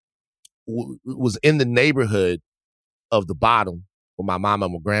was in the neighborhood of the bottom where my mama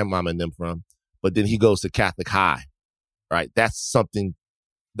and my grandmama and them from, but then he goes to Catholic High, right? That's something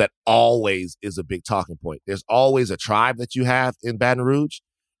that always is a big talking point. There's always a tribe that you have in Baton Rouge,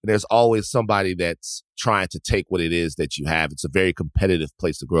 and there's always somebody that's trying to take what it is that you have. It's a very competitive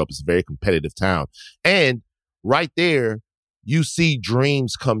place to grow up. It's a very competitive town. And right there, you see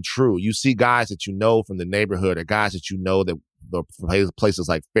dreams come true. You see guys that you know from the neighborhood or guys that you know that from places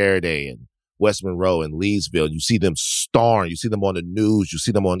like Faraday and West Monroe and Leesville. You see them starring. You see them on the news. You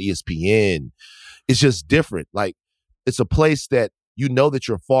see them on ESPN. It's just different. Like it's a place that you know that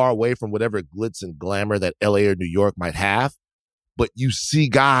you're far away from whatever glitz and glamour that LA or New York might have, but you see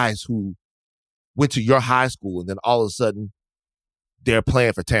guys who went to your high school and then all of a sudden they're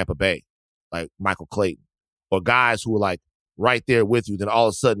playing for Tampa Bay, like Michael Clayton, or guys who are like right there with you. Then all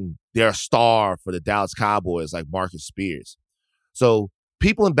of a sudden they're a star for the Dallas Cowboys, like Marcus Spears. So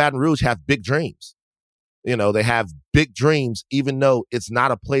people in Baton Rouge have big dreams. You know, they have big dreams, even though it's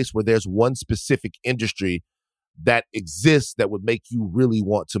not a place where there's one specific industry that exists that would make you really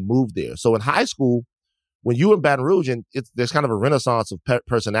want to move there. So in high school, when you're in Baton Rouge, and there's kind of a renaissance of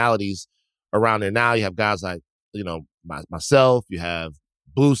personalities around there now. You have guys like, you know, myself, you have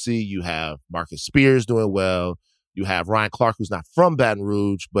Boosie, you have Marcus Spears doing well. You have Ryan Clark, who's not from Baton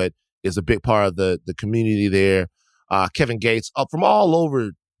Rouge, but is a big part of the community there. Kevin Gates, up from all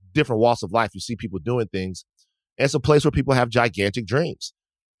over different walks of life. You see people doing things. And it's a place where people have gigantic dreams.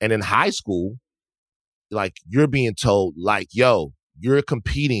 And in high school, like you're being told, like, yo, you're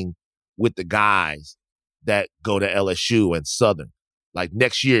competing with the guys that go to LSU and Southern. Like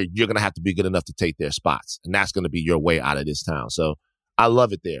next year, you're going to have to be good enough to take their spots. And that's going to be your way out of this town. So I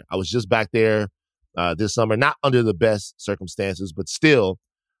love it there. I was just back there this summer, not under the best circumstances, but still,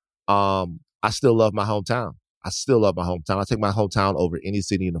 I still love my hometown. I take my hometown over any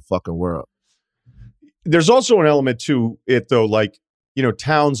city in the fucking world. There's also an element to it, though, like, you know,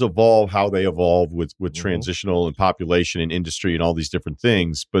 towns evolve how they evolve with transitional and population and industry and all these different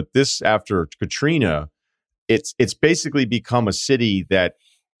things. But this, after Katrina, it's basically become a city that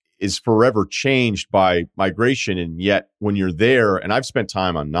is forever changed by migration. And yet when you're there, and I've spent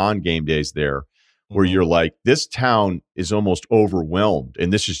time on non-game days there, where you're like, this town is almost overwhelmed.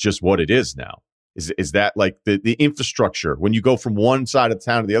 And this is just what it is now. Is that like the infrastructure? When you go from one side of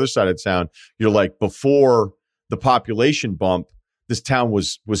town to the other side of town, you're like, before the population bump, this town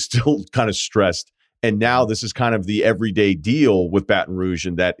was still kind of stressed. And now this is kind of the everyday deal with Baton Rouge.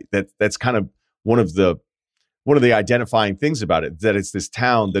 And that's kind of one of the identifying things about it, that it's this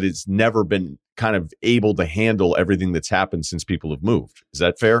town that has never been kind of able to handle everything that's happened since people have moved. Is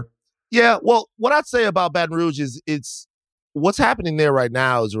that fair? Yeah. Well, what I'd say about Baton Rouge is it's what's happening there right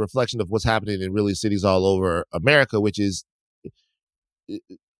now is a reflection of what's happening in really cities all over America, which is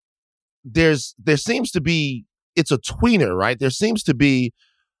there seems to be, it's a tweener, right? There seems to be,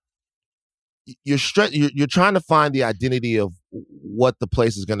 you're trying to find the identity of what the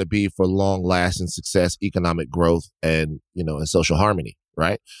place is going to be for long lasting success, economic growth, and, you know, and social harmony,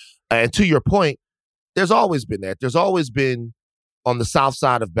 right? And to your point, there's always been that. There's always been, on the south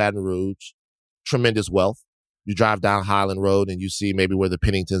side of Baton Rouge, tremendous wealth. You drive down Highland Road and you see maybe where the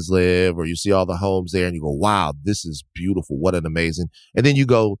Penningtons live, or you see all the homes there and you go, wow, this is beautiful. What an amazing. And then you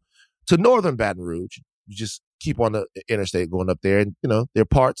go to northern Baton Rouge. You just keep on the interstate going up there, and, you know, there are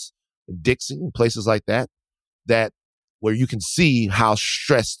parts, Dixie and places like that where you can see how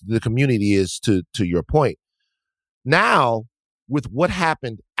stressed the community is, to your point. Now, with what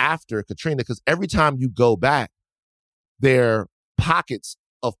happened after Katrina, because every time you go back, there are pockets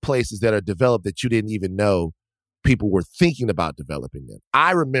of places that are developed that you didn't even know people were thinking about developing them.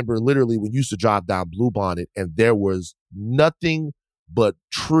 I remember literally when you used to drive down Bluebonnet and there was nothing but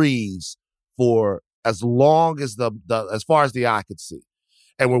trees for as long as as far as the eye could see.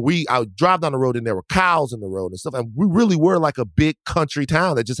 And I would drive down the road and there were cows in the road and stuff. And we really were like a big country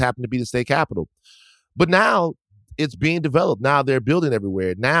town that just happened to be the state capital. But now it's being developed. Now they're building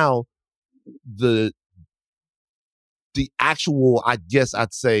everywhere. Now the actual, I guess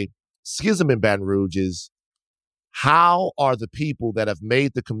I'd say, schism in Baton Rouge is, how are the people that have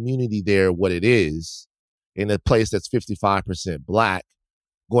made the community there what it is, in a place that's 55% Black,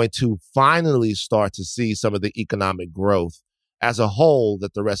 going to finally start to see some of the economic growth as a whole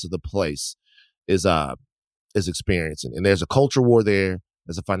that the rest of the place is experiencing? And there's a culture war there.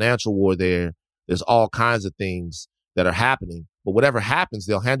 There's a financial war there. There's all kinds of things that are happening. But whatever happens,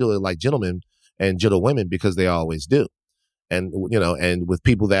 they'll handle it like gentlemen and gentlewomen, because they always do. And, and with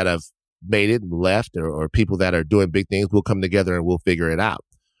people that have made it and left, or people that are doing big things, we'll come together and we'll figure it out.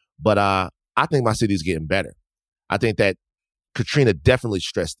 But I think my city's getting better. I think that Katrina definitely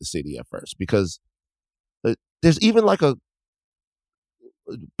stressed the city at first, because there's even like a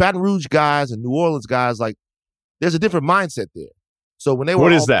Baton Rouge guys and New Orleans guys, like there's a different mindset there. So when they were,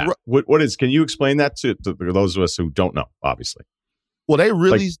 what is that? What is? Can you explain that to those of us who don't know? Obviously, well, they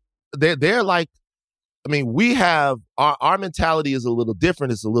really they're like, I mean, we have our mentality is a little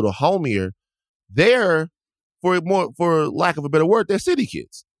different. It's a little homier. They're, for lack of a better word, they're city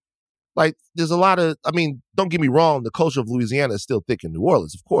kids. Like, there's a lot of, I mean, don't get me wrong, the culture of Louisiana is still thick in New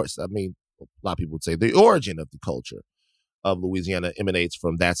Orleans, of course. I mean, a lot of people would say the origin of the culture of Louisiana emanates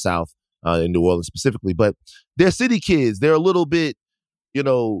from that South, in New Orleans specifically. But they're city kids. They're a little bit,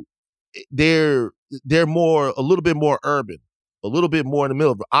 they're a little bit more urban, a little bit more in the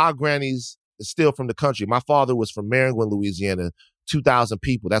middle. Our grannies is still from the country. My father was from Maringouin, Louisiana, 2,000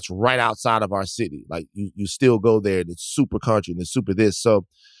 people. That's right outside of our city. Like, you still go there, and it's super country and it's super this. So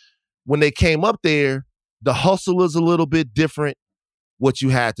when they came up there, the hustle is a little bit different. What you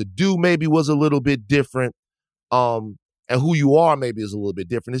had to do maybe was a little bit different. And who you are maybe is a little bit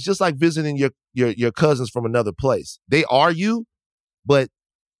different. It's just like visiting your cousins from another place. They are you, but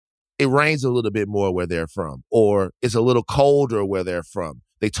it rains a little bit more where they're from, or it's a little colder where they're from.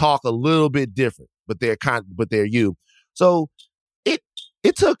 They talk a little bit different, but they're you. So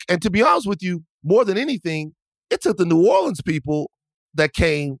it took, and to be honest with you, more than anything, it took the New Orleans people that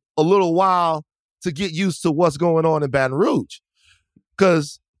came a little while to get used to what's going on in Baton Rouge.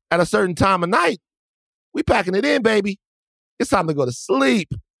 Because at a certain time of night, we packing it in, baby. It's time to go to sleep.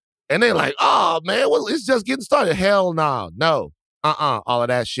 And they're like, oh, man, well, it's just getting started. Hell no. All of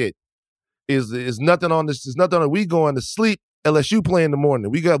that shit is nothing on this. There's nothing on. We going to sleep. LSU play in the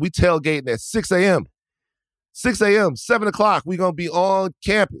morning. We tailgating at 6 a.m. 6 a.m., 7 o'clock. We going to be on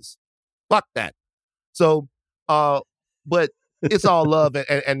campus. Fuck that. So, but it's all love.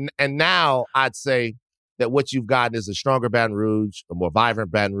 And now I'd say that what you've gotten is a stronger Baton Rouge, a more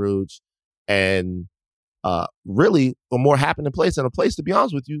vibrant Baton Rouge, and really a more happening place, and a place, to be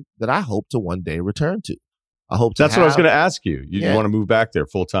honest with you, that I hope to one day return to. I hope to. That's what I was going to ask you. You want to move back there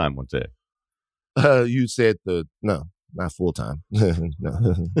full time one day? You said no, not full time.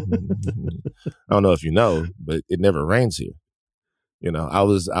 No. I don't know if you know, but it never rains here. I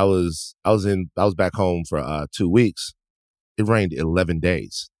was back home for 2 weeks. It rained 11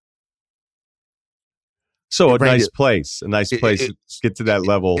 days. So a nice place to get to that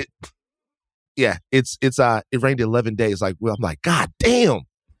level. It rained 11 days. Like, well, I'm like, God damn.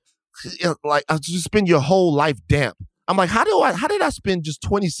 Like, I just spend your whole life damp. I'm like, how did I spend just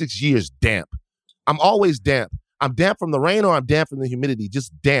 26 years damp? I'm always damp. I'm damp from the rain, or I'm damp from the humidity,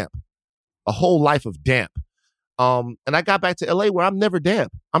 just damp. A whole life of damp. And I got back to LA where I'm never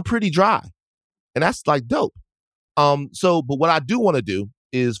damp. I'm pretty dry. And that's like dope. But what I do want to do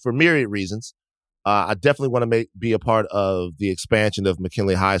is, for myriad reasons, I definitely want to be a part of the expansion of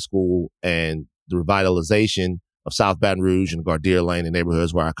McKinley High School and the revitalization of South Baton Rouge and Gardere Lane and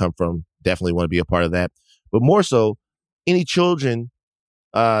neighborhoods where I come from. Definitely want to be a part of that. But more so, any children,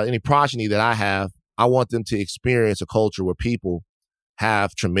 any progeny that I have, I want them to experience a culture where people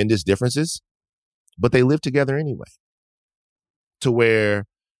have tremendous differences, but they live together anyway. To where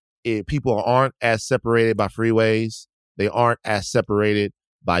people aren't as separated by freeways. They aren't as separated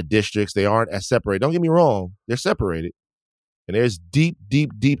by districts. They aren't as separated. Don't get me wrong. They're separated. And there's deep,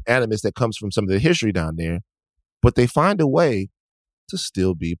 deep, deep animus that comes from some of the history down there. But they find a way to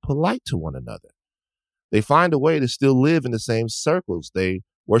still be polite to one another. They find a way to still live in the same circles. They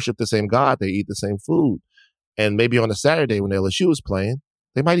worship the same God. They eat the same food. And maybe on a Saturday when LSU is playing,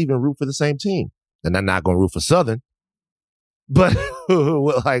 they might even root for the same team. And they're not going to root for Southern. But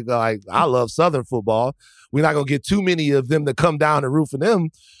like I love Southern football. We're not going to get too many of them to come down and root for them.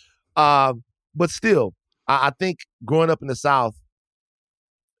 But still, I think growing up in the South,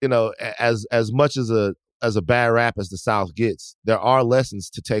 as much as a as a bad rap as the South gets, there are lessons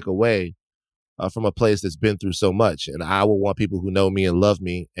to take away from a place that's been through so much. And I would want people who know me and love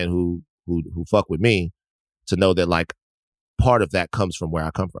me and who fuck with me to know that like part of that comes from where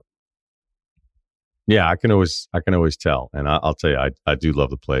I come from. Yeah, I can always tell, and I'll tell you, I do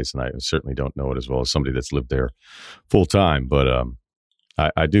love the place, and I certainly don't know it as well as somebody that's lived there full time, but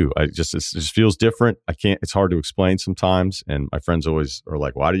I do. It just feels different. It's hard to explain sometimes, and my friends always are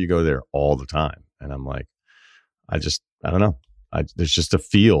like, "Why do you go there all the time?" And I'm like, I don't know. There's just a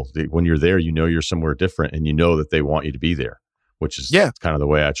feel that when you're there, you know you're somewhere different, and you know that they want you to be there, which is kind of the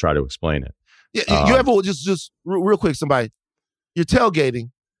way I try to explain it. Yeah, you ever just real quick, somebody, you're tailgating,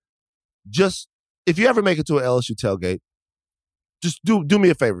 just. If you ever make it to an LSU tailgate, just do me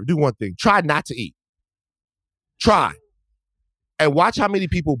a favor. Do one thing. Try not to eat. Try. And watch how many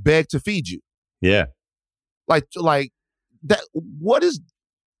people beg to feed you. Yeah. Like that.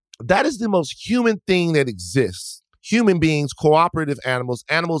 That is the most human thing that exists. Human beings, cooperative animals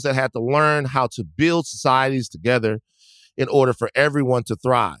that had to learn how to build societies together in order for everyone to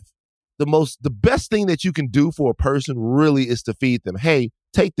thrive. The best thing that you can do for a person really is to feed them. Hey,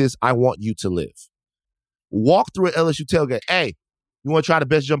 take this. I want you to live. Walk through an LSU tailgate. Hey, you want to try the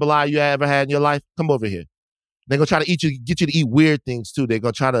best jambalaya you ever had in your life? Come over here. They're going to try to get you to eat weird things too. They're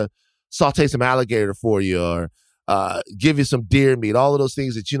going to try to saute some alligator for you or give you some deer meat, all of those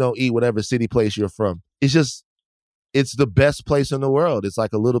things that you don't eat, whatever city place you're from. It's the best place in the world. It's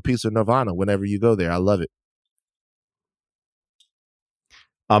like a little piece of nirvana whenever you go there. I love it.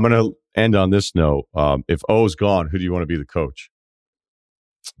 I'm going to end on this note. If O's gone, who do you want to be the coach?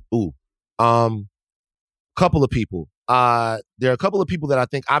 Ooh. Couple of people. There are a couple of people that I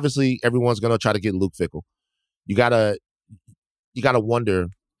think obviously everyone's going to try to get Luke Fickell. You gotta wonder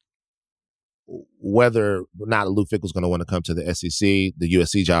whether or not Luke Fickell's going to want to come to the SEC. The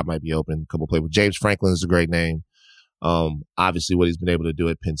USC job might be open. A couple of players. James Franklin is a great name. Obviously what he's been able to do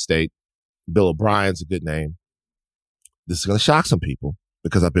at Penn State. Bill O'Brien's a good name. This is going to shock some people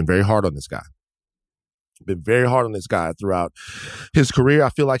because I've been very hard on this guy. Been very hard on this guy throughout his career. I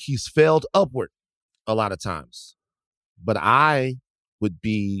feel like he's failed upward a lot of times. But I would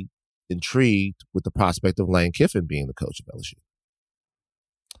be intrigued with the prospect of Lane Kiffin being the coach of LSU.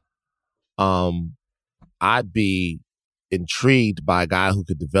 I'd be intrigued by a guy who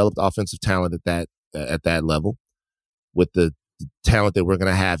could develop offensive talent at that level with the talent that we're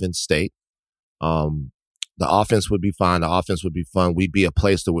going to have in state. The offense would be fine. The offense would be fun. We'd be a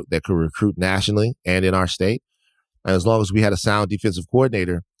place that could recruit nationally and in our state. And as long as we had a sound defensive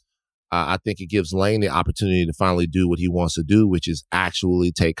coordinator, I think it gives Lane the opportunity to finally do what he wants to do, which is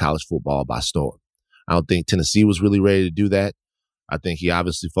actually take college football by storm. I don't think Tennessee was really ready to do that. I think he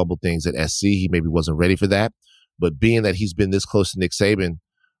obviously fumbled things at SC. He maybe wasn't ready for that. But being that he's been this close to Nick Saban,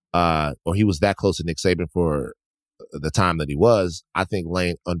 or he was that close to Nick Saban for the time that he was, I think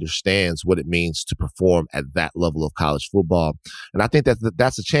Lane understands what it means to perform at that level of college football. And I think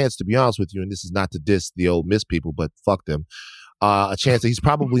that's a chance, to be honest with you, and this is not to diss the Ole Miss people, but fuck them. A chance that he's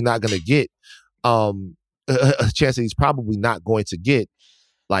probably not going to get, a chance that he's probably not going to get,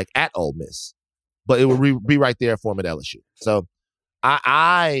 like at Ole Miss, but it will be right there for him at LSU. So,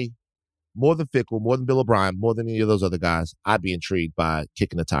 I more than Fickell, more than Bill O'Brien, more than any of those other guys, I'd be intrigued by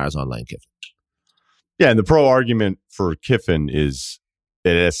kicking the tires on Lane Kiffin. Yeah, and the pro argument for Kiffin is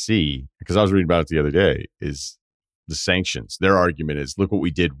at SC, because I was reading about it the other day, is the sanctions. Their argument is, look what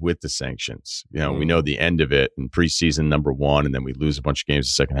we did with the sanctions. You know, we know the end of it in preseason number one, and then we lose a bunch of games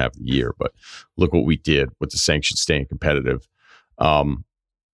the second half of the year. But look what we did with the sanctions staying competitive.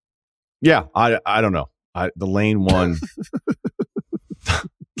 Yeah, I don't know. The Lane one.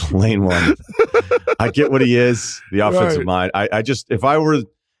 Lane one. I get what he is, the offensive mind. I just, if I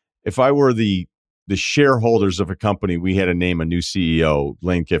were the shareholders of a company, we had to name a new CEO,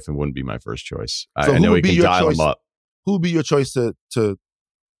 Lane Kiffin wouldn't be my first choice. So I know he can dial him up. Who would be your choice to who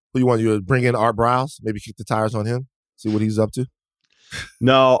you want you to bring in? Art Browse, maybe kick the tires on him, see what he's up to?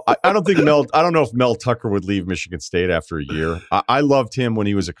 No, I don't think I don't know if Mel Tucker would leave Michigan State after a year. I loved him when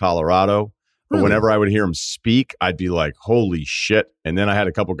he was at Colorado. But whenever I would hear him speak, I'd be like, holy shit. And then I had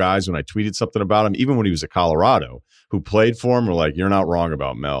a couple guys when I tweeted something about him, even when he was at Colorado, who played for him, were like, you're not wrong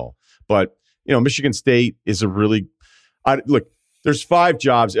about Mel. But, you know, Michigan State is a really look, there's 5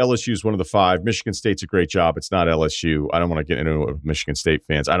 jobs. LSU is one of the 5. Michigan State's a great job. It's not LSU. I don't want to get into it with Michigan State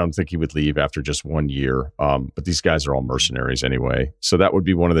fans. I don't think he would leave after just 1 year. But these guys are all mercenaries anyway. So that would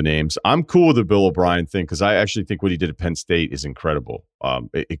be one of the names. I'm cool with the Bill O'Brien thing because I actually think what he did at Penn State is incredible.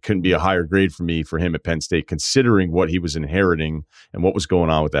 It couldn't be a higher grade for me for him at Penn State, considering what he was inheriting and what was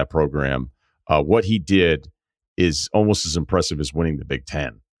going on with that program. What he did is almost as impressive as winning the Big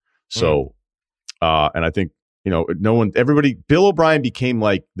Ten. So And I think, Bill O'Brien became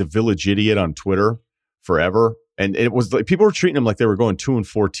like the village idiot on Twitter forever. And it was like people were treating him like they were going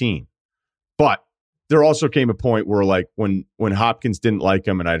 2-14. But there also came a point where like when Hopkins didn't like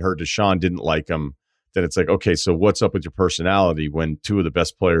him and I'd heard Deshaun didn't like him, that it's like, okay, so what's up with your personality when two of the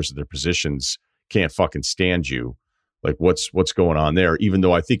best players at their positions can't fucking stand you? Like what's going on there? Even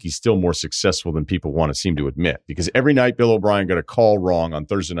though I think he's still more successful than people want to seem to admit, because every night Bill O'Brien got a call wrong on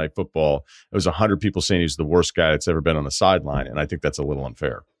Thursday Night Football. It was 100 people saying he's the worst guy that's ever been on the sideline. And I think that's a little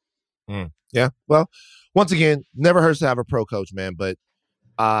unfair. Yeah. Well, once again, never hurts to have a pro coach, man. But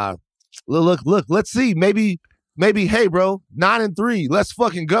look, let's see. Maybe, hey, bro, 9-3. Let's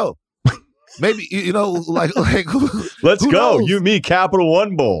fucking go. Maybe, like let's go. Knows? You, me, Capital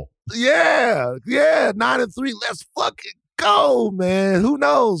One Bowl. Yeah, 9-3. Let's fucking go, man. Who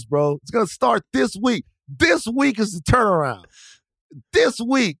knows, bro? It's gonna start this week. This week is the turnaround. This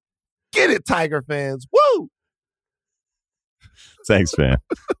week, get it, Tiger fans. Woo! Thanks, man.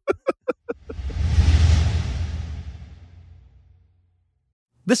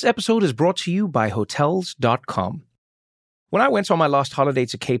 This episode is brought to you by Hotels.com. When I went on my last holiday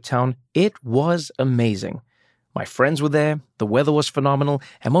to Cape Town, it was amazing. My friends were there, the weather was phenomenal,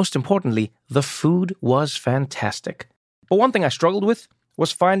 and most importantly, the food was fantastic. But one thing I struggled with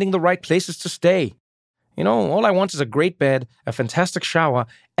was finding the right places to stay. All I want is a great bed, a fantastic shower,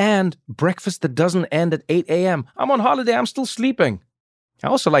 and breakfast that doesn't end at 8 a.m. I'm on holiday, I'm still sleeping. I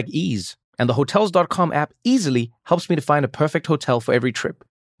also like ease, and the Hotels.com app easily helps me to find a perfect hotel for every trip.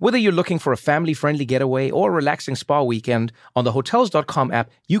 Whether you're looking for a family-friendly getaway or a relaxing spa weekend, on the Hotels.com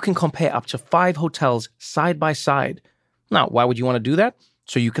app, you can compare up to 5 hotels side by side. Now, why would you want to do that?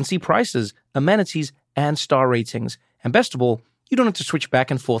 So you can see prices, amenities, and star ratings. And best of all, you don't have to switch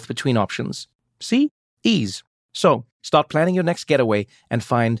back and forth between options. See? Ease. So, start planning your next getaway and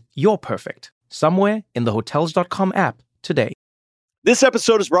find your perfect somewhere in the Hotels.com app today. This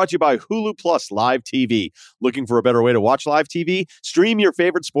episode is brought to you by Hulu Plus Live TV. Looking for a better way to watch live TV? Stream your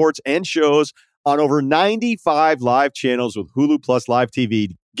favorite sports and shows on over 95 live channels with Hulu Plus Live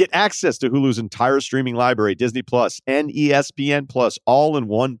TV. Get access to Hulu's entire streaming library, Disney Plus and ESPN Plus, all in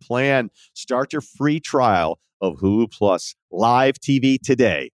one plan. Start your free trial of Hulu Plus Live TV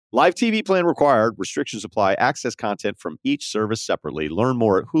today. Live TV plan required. Restrictions apply. Access content from each service separately. Learn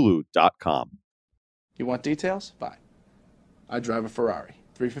more at hulu.com. You want details? Fine. I drive a Ferrari,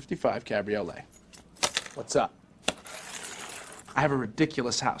 355 Cabriolet. What's up? I have a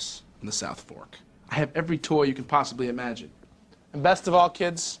ridiculous house in the South Fork. I have every toy you can possibly imagine. And best of all,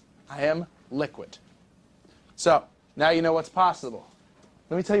 kids, I am liquid. So, now you know what's possible.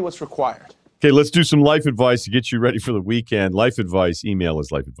 Let me tell you what's required. Okay, let's do some life advice to get you ready for the weekend. Life advice, email is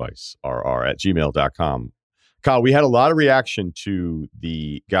lifeadvicerr@gmail.com. Kyle, we had a lot of reaction to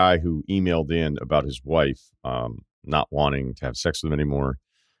the guy who emailed in about his wife not wanting to have sex with him anymore.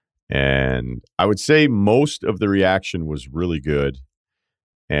 And I would say most of the reaction was really good.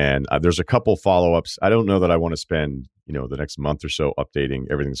 And there's a couple follow-ups. I don't know that I want to spend, the next month or so updating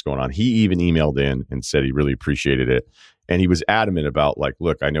everything that's going on. He even emailed in and said he really appreciated it. And he was adamant about like,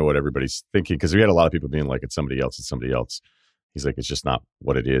 look, I know what everybody's thinking. Because we had a lot of people being like, it's somebody else. He's like, it's just not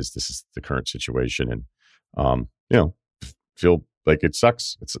what it is. This is the current situation. And, feel like it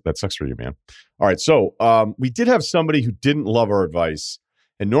sucks. That sucks for you, man. All right. So we did have somebody who didn't love our advice.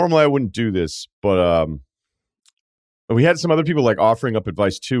 And normally I wouldn't do this, but we had some other people like offering up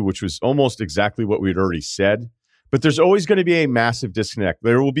advice too, which was almost exactly what we had already said. But there's always going to be a massive disconnect.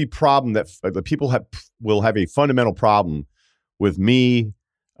 There will be problem that the people will have a fundamental problem with me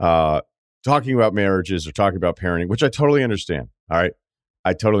talking about marriages or talking about parenting, which I totally understand. All right.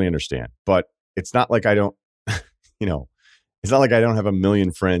 I totally understand. But it's not like I don't, it's not like I don't have a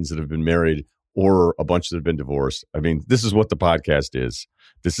million friends that have been married or a bunch that have been divorced. I mean, this is what the podcast is.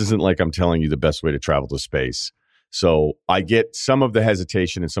 This isn't like I'm telling you the best way to travel to space. So I get some of the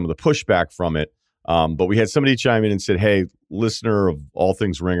hesitation and some of the pushback from it. But we had somebody chime in and said, hey, listener of All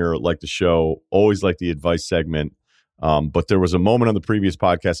Things Ringer, like the show, always like the advice segment. But there was a moment on the previous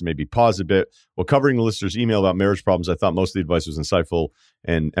podcast that made me pause a bit. While covering the listener's email about marriage problems, I thought most of the advice was insightful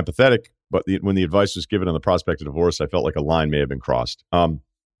and empathetic. But when the advice was given on the prospect of divorce, I felt like a line may have been crossed.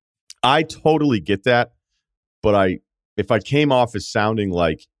 I totally get that. But if I came off as sounding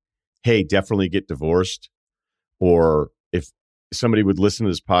like, hey, definitely get divorced, or if somebody would listen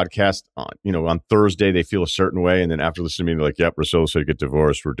to this podcast on Thursday, they feel a certain way. And then after listening to me, they're like, yep, Rasul said get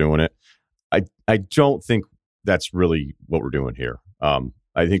divorced. We're doing it. I don't think that's really what we're doing here.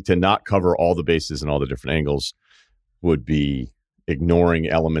 I think to not cover all the bases and all the different angles would be ignoring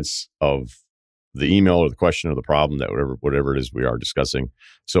elements of email or the question or the problem, that whatever it is we are discussing.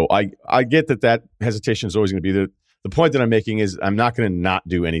 So I get that hesitation is always going to be there. The point that I'm making is I'm not going to not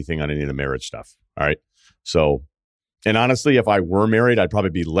do anything on any of the marriage stuff. All right. So, and honestly, if I were married, I'd probably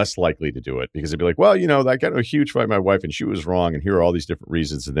be less likely to do it because I'd be like, well, I got in a huge fight with my wife and she was wrong. And here are all these different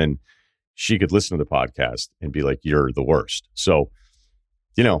reasons. And then she could listen to the podcast and be like, you're the worst. So,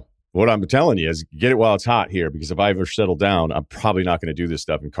 what I'm telling you is get it while it's hot here, because if I ever settle down, I'm probably not going to do this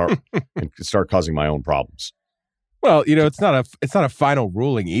stuff and start causing my own problems. Well, it's not a final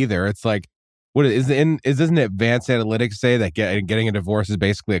ruling either. It's like, doesn't advanced analytics say that getting a divorce is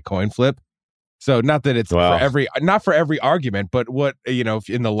basically a coin flip? So not that it's not for every argument, but what, if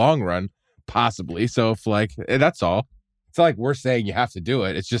in the long run, possibly. So if that's all. It's not like we're saying you have to do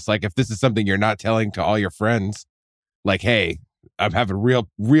it. It's just like, if this is something you're not telling to all your friends, like, hey, I'm having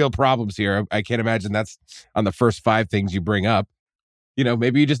real problems here. I can't imagine that's on the first 5 things you bring up.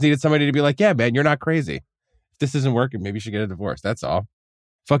 Maybe you just needed somebody to be like, yeah, man, you're not crazy. If this isn't working, maybe you should get a divorce. That's all.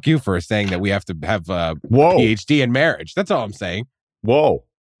 Fuck you for saying that we have to have a PhD in marriage. That's all I'm saying. Whoa.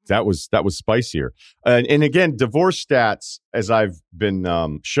 That was spicier. And again, divorce stats, as I've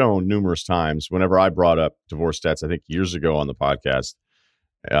been shown numerous times, whenever I brought up divorce stats, I think years ago on the podcast,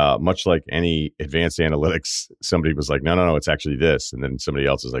 much like any advanced analytics, somebody was like, no, it's actually this. And then somebody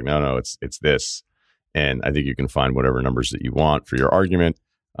else is like, no, it's this. And I think you can find whatever numbers that you want for your argument.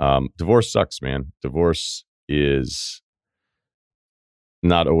 Divorce sucks, man. Divorce is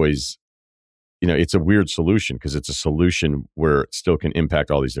not always, it's a weird solution because it's a solution where it still can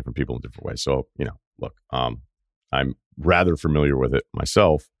impact all these different people in different ways. So, look, I'm rather familiar with it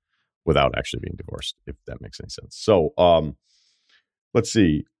myself without actually being divorced, if that makes any sense. So, let's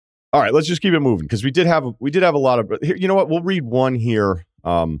see. All right, let's just keep it moving because we did have a lot of. Here, you know what? We'll read one here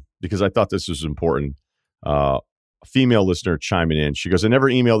because I thought this was important. A female listener chiming in. She goes, "I never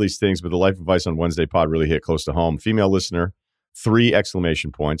email these things, but the life advice on Wednesday pod really hit close to home." Female listener, 3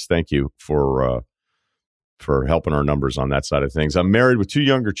 exclamation points. Thank you for helping our numbers on that side of things. I'm married with 2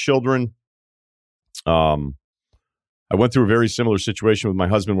 younger children. I went through a very similar situation with my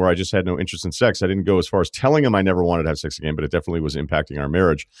husband where I just had no interest in sex. I didn't go as far as telling him I never wanted to have sex again, but it definitely was impacting our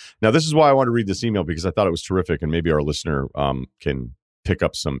marriage. Now, this is why I wanted to read this email, because I thought it was terrific, and maybe our listener can pick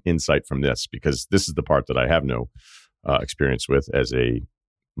up some insight from this, because this is the part that I have no experience with as a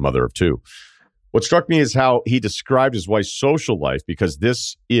mother of 2. What struck me is how he described his wife's social life, because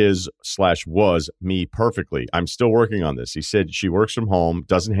this is/was me perfectly. I'm still working on this. He said she works from home,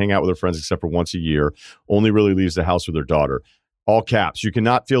 doesn't hang out with her friends except for once a year, only really leaves the house with her daughter. All caps. You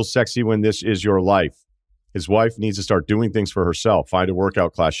cannot feel sexy when this is your life. His wife needs to start doing things for herself. Find a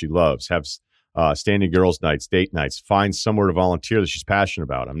workout class she loves. Have standing girls' nights, date nights. Find somewhere to volunteer that she's passionate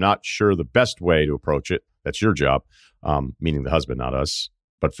about. I'm not sure the best way to approach it. That's your job, meaning the husband, not us.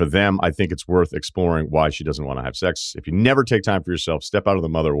 But for them, I think it's worth exploring why she doesn't want to have sex. If you never take time for yourself, step out of the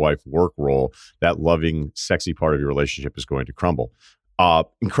mother-wife work role, that loving, sexy part of your relationship is going to crumble.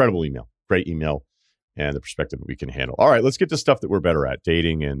 Incredible email. Great email, and the perspective that we can handle. All right, let's get to stuff that we're better at,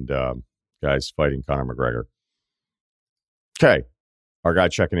 dating and guys fighting Conor McGregor. Okay, our guy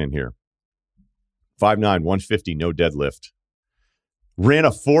checking in here. 5'9", 150, no deadlift. Ran a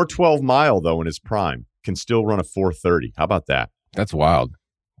 4:12 mile, though, in his prime. Can still run a 4:30. How about that? That's wild.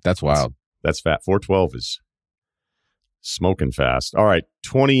 That's wild. That's fat. 4:12 is smoking fast. All right.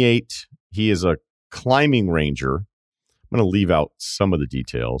 28. He is a climbing ranger. I'm going to leave out some of the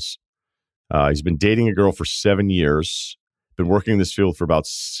details. He's been dating a girl for 7 years. Been working in this field for about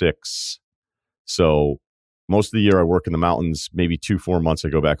 6. So most of the year I work in the mountains. Maybe 2-4 months I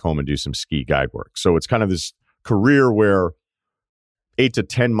go back home and do some ski guide work. So it's kind of this career where 8 to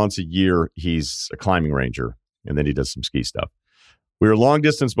 10 months a year he's a climbing ranger, and then he does some ski stuff. We were long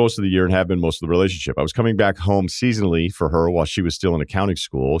distance most of the year and have been most of the relationship. I was coming back home seasonally for her while she was still in accounting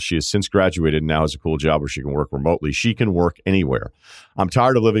school. She has since graduated and now has a cool job where she can work remotely. She can work anywhere. I'm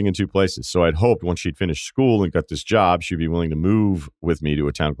tired of living in 2 places, so I'd hoped once she'd finished school and got this job, she'd be willing to move with me to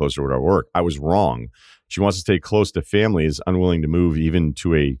a town closer to our work. I was wrong. She wants to stay close to family, is unwilling to move even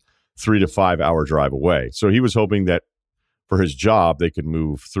to a 3 to 5 hour drive away. So he was hoping that for his job, they could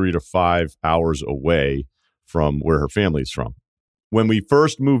move 3 to 5 hours away from where her family is from. When we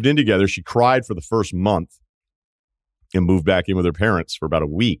first moved in together, she cried for the first month and moved back in with her parents for about a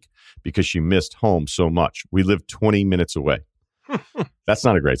week because she missed home so much. We lived 20 minutes away. That's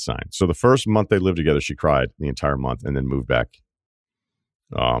not a great sign. So the first month they lived together, she cried the entire month and then moved back.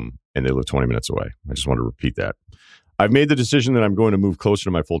 And they lived 20 minutes away. I just want to repeat that. I've made the decision that I'm going to move closer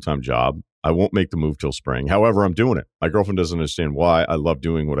to my full-time job. I won't make the move till spring. However, I'm doing it. My girlfriend doesn't understand why I love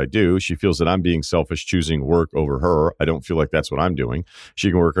doing what I do. She feels that I'm being selfish choosing work over her. I don't feel like that's what I'm doing. She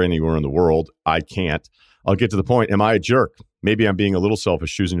can work anywhere in the world. I can't. I'll get to the point. Am I a jerk? Maybe I'm being a little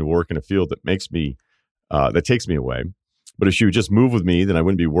selfish choosing to work in a field that makes me, that takes me away. But if she would just move with me, then I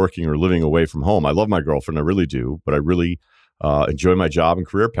wouldn't be working or living away from home. I love my girlfriend. I really do. But I really enjoy my job and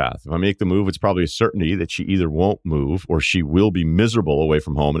career path. If I make the move, it's probably a certainty that she either won't move or she will be miserable away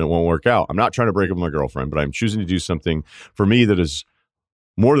from home and it won't work out. I'm not trying to break up with my girlfriend, but I'm choosing to do something for me that is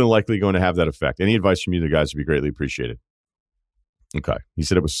more than likely going to have that effect. Any advice from you, the guys, would be greatly appreciated. Okay. He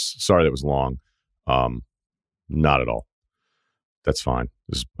said it was, sorry that was long. Not at all. That's fine.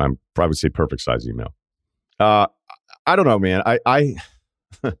 I'm probably say perfect size email. I don't know, man. I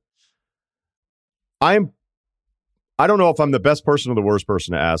don't know if I'm the best person or the worst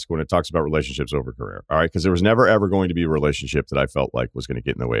person to ask when it talks about relationships over career. All right. Because there was never, ever going to be a relationship that I felt like was going to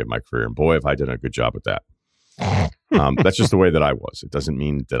get in the way of my career. And boy, if I did a good job with that. That's just the way that I was. It doesn't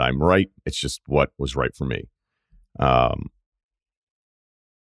mean that I'm right. It's just what was right for me.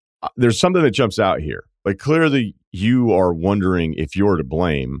 There's something that jumps out here. Like, clearly you are wondering if you're to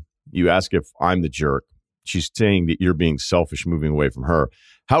blame. You ask if I'm the jerk. She's saying that you're being selfish moving away from her.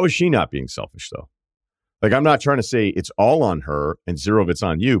 How is she not being selfish, though? Like, I'm not trying to say it's all on her and zero of it's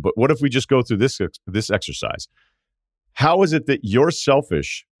on you, but what if we just go through this exercise? How is it that you're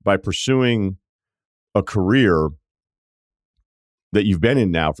selfish by pursuing a career that you've been in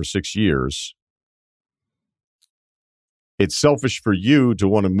now for 6 years? It's selfish for you to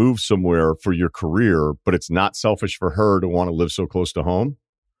want to move somewhere for your career, but it's not selfish for her to want to live so close to home.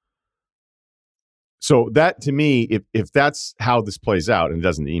 So that, to me, if that's how this plays out, and it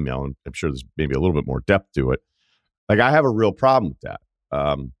doesn't email, and I'm sure there's maybe a little bit more depth to it, like, I have a real problem with that.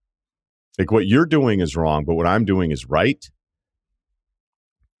 Like, what you're doing is wrong, but what I'm doing is right.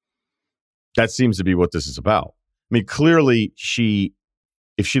 That seems to be what this is about. I mean, clearly,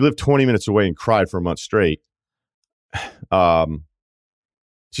 if she lived 20 minutes away and cried for a month straight,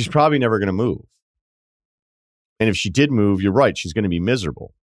 she's probably never going to move. And if she did move, you're right, she's going to be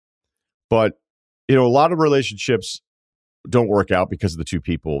miserable. But a lot of relationships don't work out because the two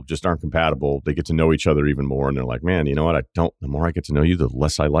people just aren't compatible. They get to know each other even more. And they're like, man, you know what? The more I get to know you, the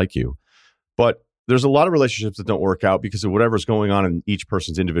less I like you. But there's a lot of relationships that don't work out because of whatever's going on in each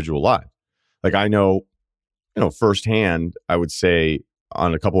person's individual life. Like, I know, firsthand, I would say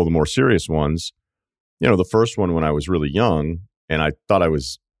on a couple of the more serious ones, the first one when I was really young and I thought I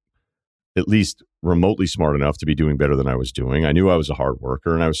was at least remotely smart enough to be doing better than I was doing. I knew I was a hard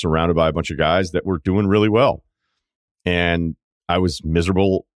worker and I was surrounded by a bunch of guys that were doing really well. And I was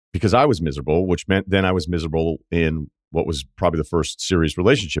miserable because I was miserable, which meant then I was miserable in what was probably the first serious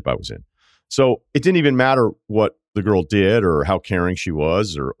relationship I was in. So it didn't even matter what the girl did or how caring she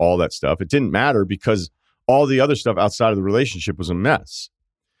was or all that stuff. It didn't matter because all the other stuff outside of the relationship was a mess.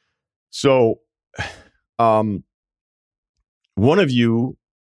 So one of you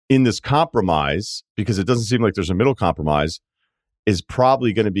in this compromise, because it doesn't seem like there's a middle compromise, is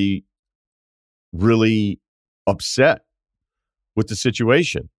probably going to be really upset with the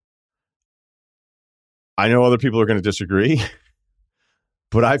situation. I know other people are going to disagree,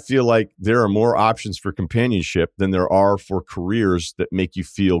 but I feel like there are more options for companionship than there are for careers that make you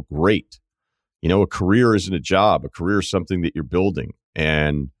feel great. A career isn't a job. A career is something that you're building.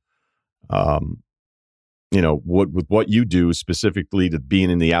 And, what you do specifically to being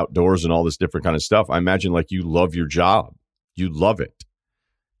in the outdoors and all this different kind of stuff, I imagine like you love your job. You love it.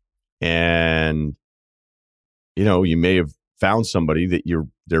 And, you may have found somebody that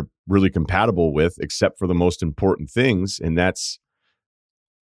they're really compatible with, except for the most important things. And that's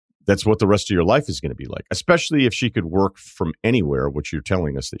what the rest of your life is going to be like, especially if she could work from anywhere, which you're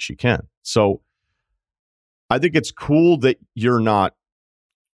telling us that she can. So I think it's cool that you're not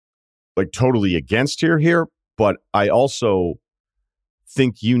like totally against her here, but I also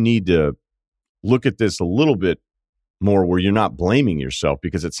think you need to look at this a little bit more where you're not blaming yourself,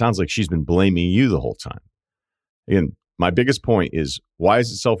 because it sounds like she's been blaming you the whole time. Again, my biggest point is, why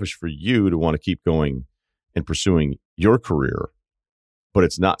is it selfish for you to want to keep going and pursuing your career, but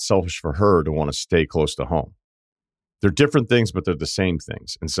it's not selfish for her to want to stay close to home? They're different things, but they're the same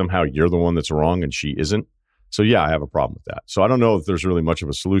things. And somehow you're the one that's wrong and she isn't. So yeah, I have a problem with that. So I don't know if there's really much of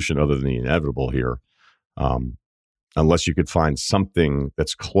a solution other than the inevitable here, unless you could find something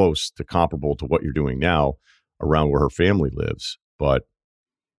that's close to comparable to what you're doing now around where her family lives. But,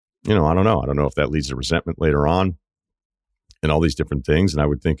 I don't know. I don't know if that leads to resentment later on and all these different things. And I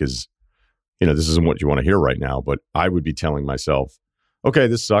would think this isn't what you want to hear right now, but I would be telling myself, okay,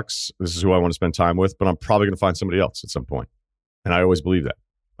 this sucks. This is who I want to spend time with, but I'm probably going to find somebody else at some point. And I always believe that.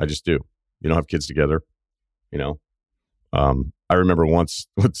 I just do. You don't have kids together, you know. I remember once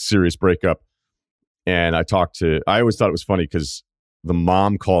with serious breakup, and I always thought it was funny because the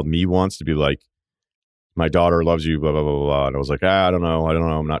mom called me once to be like, my daughter loves you, blah, blah, blah, blah. And I was like, I don't know.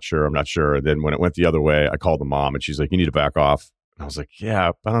 I'm not sure. And then when it went the other way, I called the mom and she's like, you need to back off. And I was like,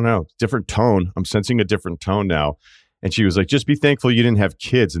 yeah, I don't know. Different tone. I'm sensing a different tone now. And she was like, just be thankful you didn't have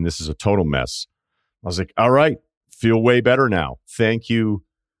kids and this is a total mess. I was like, all right, feel way better now. Thank you,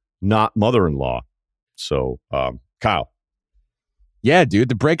 not mother-in-law. So, Kyle. Yeah, dude,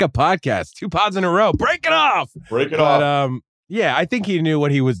 the breakup podcast, 2 pods in a row. Break it off. Off. Yeah, I think he knew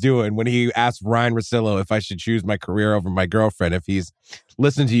what he was doing when he asked Ryan Russillo if I should choose my career over my girlfriend. If he's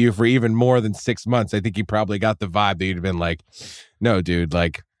listened to you for even more than 6 months, I think he probably got the vibe that you'd been like, no, dude,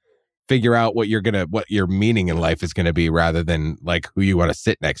 like figure out what your meaning in life is gonna be rather than like who you want to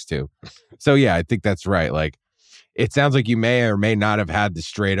sit next to. So yeah, I think that's right. Like it sounds like you may or may not have had the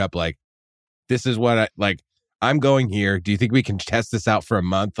straight up like, this is what I'm going here. Do you think we can test this out for a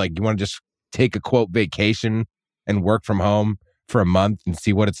month? Like you want to just take a quote vacation and work from home for a month and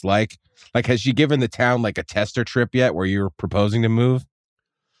see what it's like? Like, has she given the town like a tester trip yet where you're proposing to move?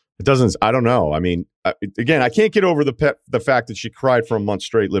 It doesn't, I don't know. I mean, again, I can't get over the fact that she cried for a month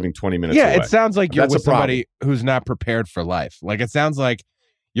straight living 20 minutes away. It sounds like you're That's with somebody who's not prepared for life. Like, it sounds like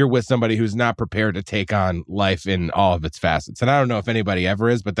you're with somebody who's not prepared to take on life in all of its facets. And I don't know if anybody ever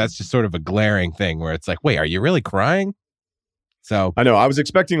is, but that's just sort of a glaring thing where it's like, wait, are you really crying? So I know. I was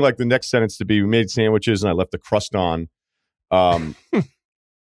expecting like the next sentence to be, we made sandwiches and I left the crust on.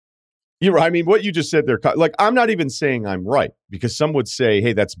 You're right. I mean, what you just said there, like, I'm not even saying I'm right because some would say,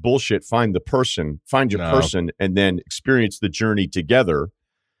 hey, that's bullshit. Find your person and then experience the journey together.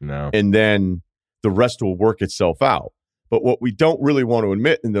 No. And then the rest will work itself out. But what we don't really want to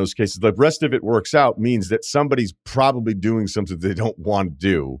admit in those cases, the rest of it works out means that somebody's probably doing something they don't want to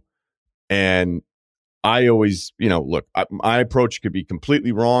do. And I always, look, my approach could be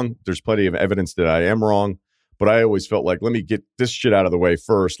completely wrong. There's plenty of evidence that I am wrong. But I always felt like, let me get this shit out of the way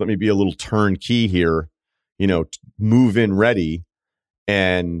first. Let me be a little turnkey here, move in ready.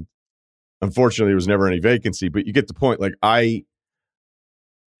 And unfortunately, there was never any vacancy. But you get the point. Like, I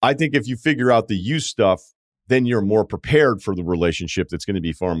think if you figure out the you stuff, then you're more prepared for the relationship that's going to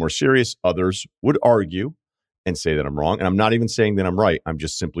be far more serious. Others would argue and say that I'm wrong. And I'm not even saying that I'm right. I'm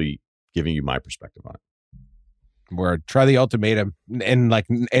just simply giving you my perspective on it. Where try the ultimatum and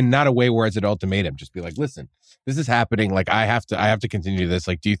not a way where it's an ultimatum. Just be like, listen, this is happening. Like, I have to continue this.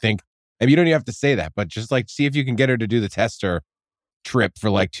 Like, do you think, and you don't even have to say that, but just like, see if you can get her to do the tester trip for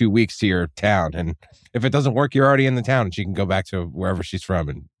like 2 weeks to your town. And if it doesn't work, you're already in the town and she can go back to wherever she's from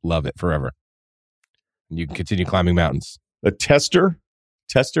and love it forever. And you can continue climbing mountains. A tester?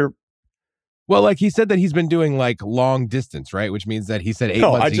 Well, like he said that he's been doing like long distance, right? Which means that he said 8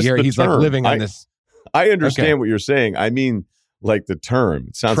 months a year. He's like living on this. I understand what you're saying. I mean, like the term.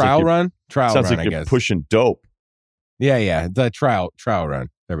 It sounds trial like run. Sounds like you're pushing dope. Yeah. The trial run.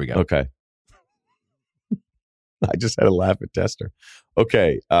 There we go. Okay. I just had a laugh at Tester.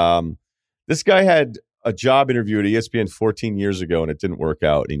 Okay. This guy had a job interview at ESPN 14 years ago and it didn't work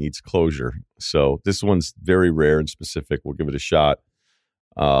out. He needs closure. So this one's very rare and specific. We'll give it a shot.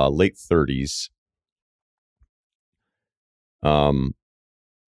 Late 30s.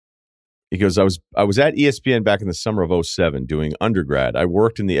 He goes, I was at ESPN back in the summer of 2007 doing undergrad. I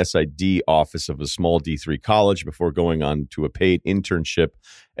worked in the SID office of a small D3 college before going on to a paid internship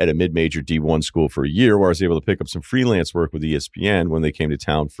at a mid-major D1 school for a year where I was able to pick up some freelance work with ESPN when they came to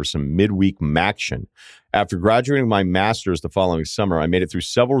town for some midweek maction. After graduating my master's the following summer, I made it through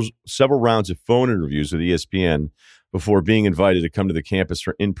several rounds of phone interviews with ESPN before being invited to come to the campus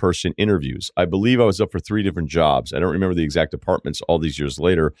for in-person interviews. I believe I was up for 3 different jobs. I don't remember the exact departments all these years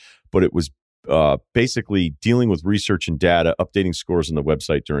later, but it was basically dealing with research and data, updating scores on the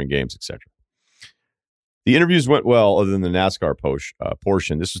website during games, etc. The interviews went well other than the NASCAR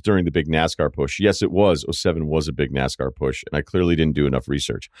portion. This was during the big NASCAR push. Yes, it was. 2007 was a big NASCAR push, and I clearly didn't do enough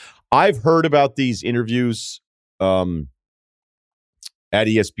research. I've heard about these interviews at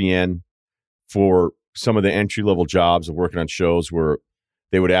ESPN for some of the entry-level jobs of working on shows where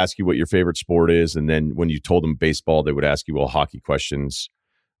they would ask you what your favorite sport is, and then when you told them baseball, they would ask you all hockey questions.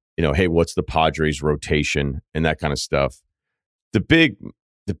 Hey, what's the Padres rotation and that kind of stuff. The big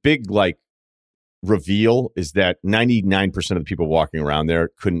like reveal is that 99% of the people walking around there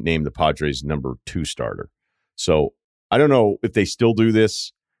couldn't name the Padres number 2 starter. So I don't know if they still do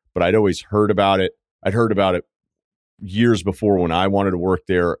this, but I'd always heard about it. I'd heard about it years before when I wanted to work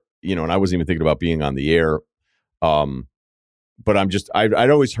there. And I wasn't even thinking about being on the air. But I'd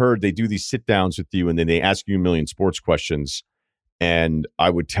always heard they do these sit downs with you and then they ask you a million sports questions. And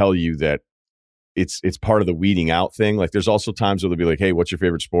I would tell you that it's part of the weeding out thing. Like there's also times where they'll be like, hey, what's your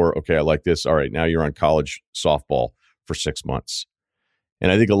favorite sport? Okay, I like this. All right, now you're on college softball for 6 months.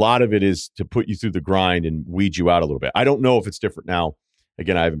 And I think a lot of it is to put you through the grind and weed you out a little bit. I don't know if it's different now.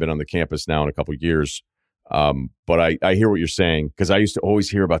 Again, I haven't been on the campus now in a couple of years. But I hear what you're saying, because I used to always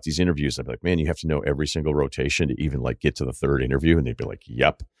hear about these interviews. I'd be like, man, you have to know every single rotation to even like get to the third interview. And they'd be like,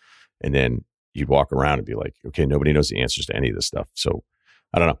 yep. And then you'd walk around and be like, okay, nobody knows the answers to any of this stuff. So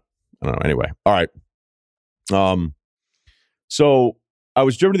I don't know. Anyway. All right. So I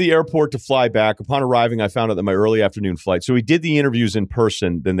was driven to the airport to fly back. Upon arriving, I found out that my early afternoon flight. So he did the interviews in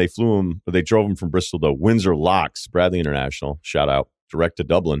person. Then they drove him from Bristol to Windsor Locks, Bradley International. Shout out, direct to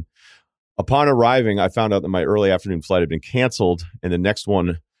Dublin. Upon arriving, I found out that my early afternoon flight had been canceled, and the next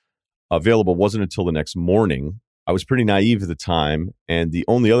one available wasn't until the next morning. I was pretty naive at the time, and the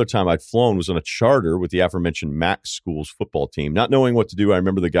only other time I'd flown was on a charter with the aforementioned Mac School's football team. Not knowing what to do, I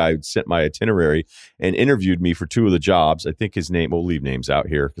remember the guy who'd sent my itinerary and interviewed me for 2 of the jobs. I think his name, we'll leave names out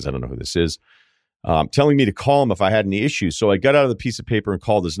here because I don't know who this is, telling me to call him if I had any issues. So I got out of the piece of paper and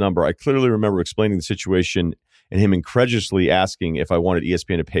called his number. I clearly remember explaining the situation and him incredulously asking if I wanted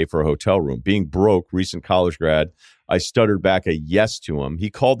ESPN to pay for a hotel room. Being broke, recent college grad, I stuttered back a yes to him. He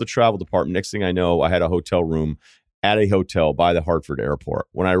called the travel department. Next thing I know, I had a hotel room at a hotel by the Hartford airport.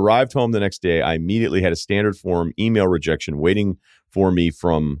 When I arrived home the next day, I immediately had a standard form email rejection waiting for me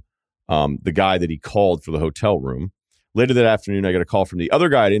from the guy that he called for the hotel room. Later that afternoon, I got a call from the other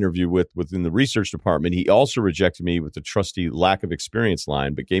guy I'd interviewed within the research department. He also rejected me with the trusty lack of experience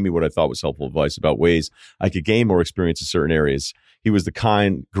line, but gave me what I thought was helpful advice about ways I could gain more experience in certain areas. He was the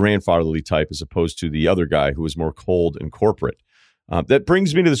kind, grandfatherly type as opposed to the other guy who was more cold and corporate. That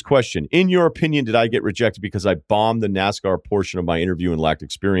brings me to this question. In your opinion, did I get rejected because I bombed the NASCAR portion of my interview and lacked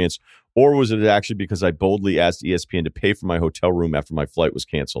experience, or was it actually because I boldly asked ESPN to pay for my hotel room after my flight was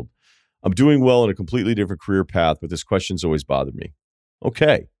canceled? I'm doing well in a completely different career path, but this question's always bothered me.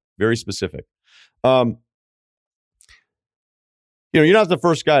 Okay, very specific. You're not the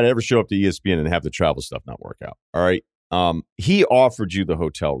first guy to ever show up to ESPN and have the travel stuff not work out. All right. He offered you the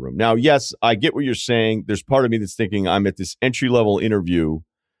hotel room. Now, yes, I get what you're saying. There's part of me that's thinking I'm at this entry-level interview,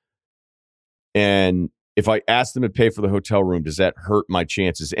 and if I ask them to pay for the hotel room, does that hurt my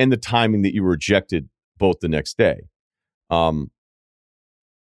chances? And the timing that you were rejected both the next day.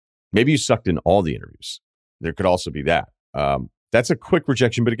 Maybe you sucked in all the interviews. There could also be that. That's a quick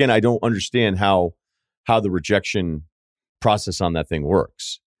rejection, but again, I don't understand how the rejection process on that thing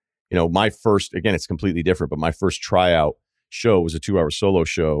works. My first, again, it's completely different, but my first tryout show was a 2-hour solo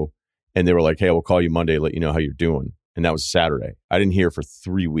show, and they were like, hey, we'll call you Monday, let you know how you're doing. And that was Saturday. I didn't hear for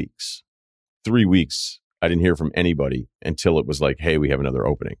 3 weeks. 3 weeks, I didn't hear from anybody until it was like, hey, we have another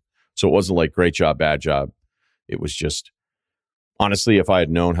opening. So it wasn't like great job, bad job. It was just, honestly, if I had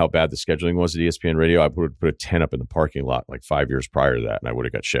known how bad the scheduling was at ESPN Radio, I would have put a tent up in the parking lot like 5 years prior to that, and I would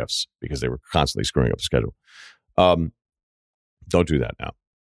have got shifts because they were constantly screwing up the schedule. Don't do that now.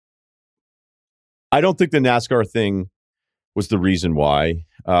 I don't think the NASCAR thing was the reason why.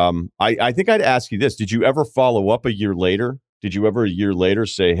 I think I'd ask you this. Did you ever follow up a year later? Did you ever a year later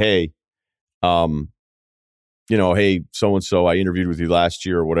say, hey, hey, so-and-so, I interviewed with you last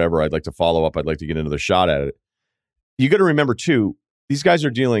year or whatever. I'd like to follow up. I'd like to get another shot at it. You got to remember, too, these guys are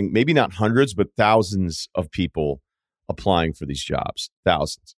dealing maybe not hundreds, but thousands of people applying for these jobs.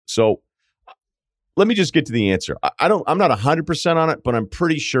 Thousands. So let me just get to the answer. I'm not 100% on it, but I'm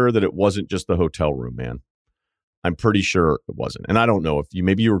pretty sure that it wasn't just the hotel room, man. I'm pretty sure it wasn't. And I don't know if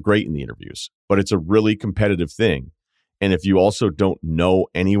maybe you were great in the interviews, but it's a really competitive thing. And if you also don't know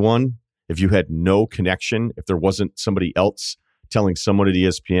anyone, if you had no connection, if there wasn't somebody else telling someone at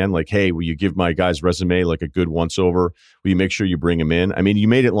ESPN, like, hey, will you give my guy's resume like a good once over? Will you make sure you bring him in? I mean, you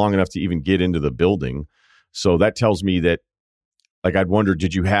made it long enough to even get into the building. So that tells me that, like, I'd wonder,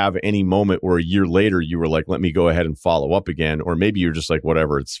 did you have any moment where a year later you were like, let me go ahead and follow up again? Or maybe you're just like,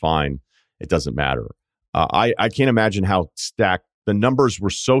 whatever, it's fine. It doesn't matter. I can't imagine how stacked the numbers were,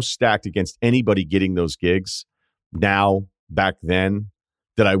 so stacked against anybody getting those gigs now, back then,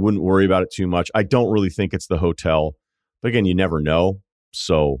 that I wouldn't worry about it too much. I don't really think it's the hotel. But again, you never know.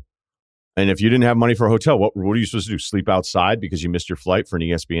 So, and if you didn't have money for a hotel, what are you supposed to do? Sleep outside because you missed your flight for an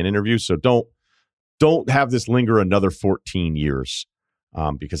ESPN interview? So don't have this linger another 14 years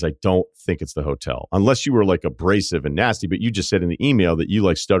because I don't think it's the hotel. Unless you were like abrasive and nasty, but you just said in the email that you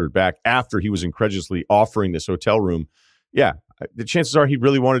like stuttered back after he was incredulously offering this hotel room. Yeah, the chances are he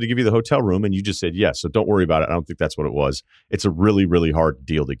really wanted to give you the hotel room and you just said yes. So don't worry about it. I don't think that's what it was. It's a really, really hard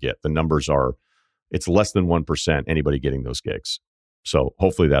deal to get. The numbers are, it's less than 1% anybody getting those gigs. So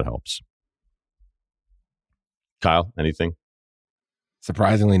hopefully that helps. Kyle, anything?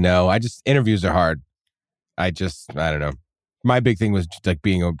 Surprisingly, no. Interviews are hard. I don't know. My big thing was just like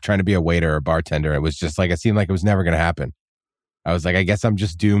trying to be a waiter or a bartender. It was just like, it seemed like it was never going to happen. I was like, I guess I'm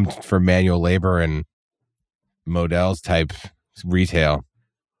just doomed for manual labor and Modell's type retail.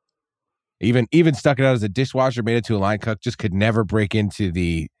 Even stuck it out as a dishwasher, made it to a line cook, just could never break into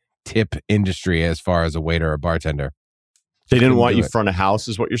the tip industry as far as a waiter or bartender. They didn't want you front of house,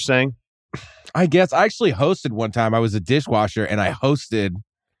 is what you're saying? I guess I actually hosted one time. I was a dishwasher and I hosted,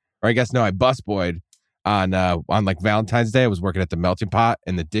 or I guess no, I busboyed on like Valentine's Day. I was working at the Melting Pot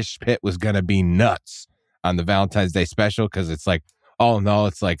and the dish pit was going to be nuts on the Valentine's Day special because it's like, all in all,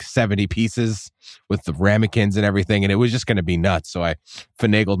 it's like 70 pieces with the ramekins and everything. And it was just going to be nuts. So I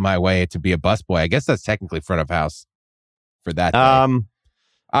finagled my way to be a busboy. I guess that's technically front of house for that day.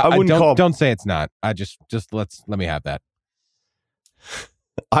 I wouldn't don't say it's not. I just let me have that.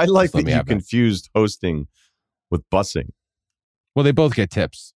 I like that you confused hosting with bussing. Well, they both get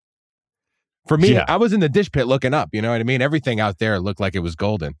tips. For me, I was in the dish pit looking up. You know what I mean? Everything out there looked like it was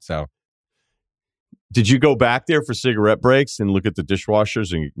golden. So, did you go back there for cigarette breaks and look at the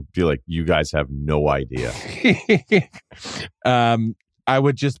dishwashers and be like, "You guys have no idea"? I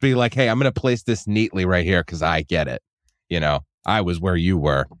would just be like, "Hey, I'm going to place this neatly right here because I get it." You know, I was where you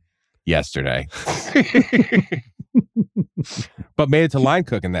were yesterday. But made it to line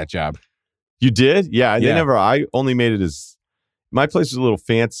cook in that job. You did? Yeah. I only made it as, my place was a little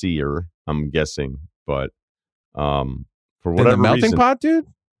fancier, I'm guessing, but for whatever the melting reason, pot, dude?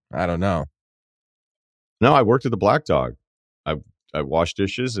 I don't know. No, I worked at the Black Dog. I washed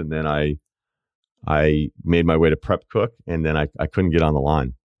dishes and then I made my way to prep cook and then I couldn't get on the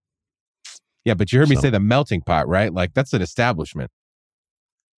line. Yeah, but you heard me say the melting pot, right? Like that's an establishment.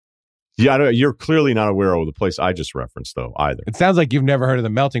 Yeah, you're clearly not aware of the place I just referenced, though, either. It sounds like you've never heard of the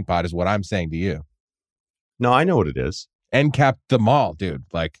melting pot is what I'm saying to you. No, I know what it is. End cap the mall, dude.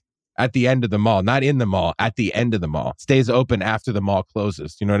 Like at the end of the mall, not in the mall, at the end of the mall. Stays open after the mall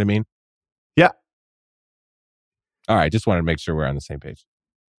closes. You know what I mean? Yeah. All right, just wanted to make sure we're on the same page.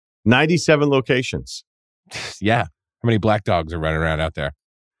 97 locations. Yeah. How many black dogs are running around out there?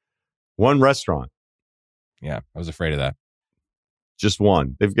 One restaurant. Yeah, I was afraid of that. Just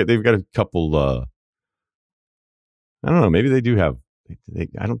one. They've got a couple. I don't know. Maybe they do have.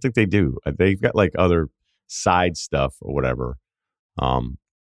 I don't think they do. They've got like other side stuff or whatever.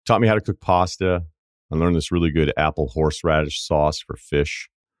 Taught me how to cook pasta. I learned this really good apple horseradish sauce for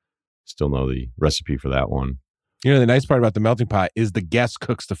fish. Still know the recipe for that one. You know, the nice part about the melting pot is the guest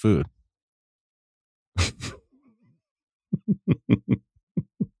cooks the food.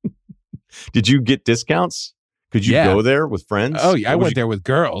 Did you get discounts? Could you go there with friends? Oh, yeah. I went there with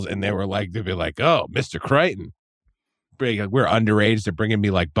girls and they'd be like, "Oh, Mr. Crichton. We're underage. They're bringing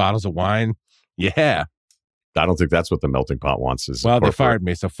me like bottles of wine." Yeah. I don't think that's what the melting pot wants. Well, they fired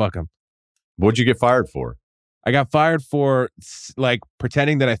me, so fuck them. What'd you get fired for? I got fired for like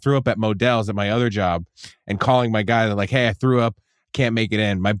pretending that I threw up at Modell's at my other job and calling my guy that like, "Hey, I threw up. Can't make it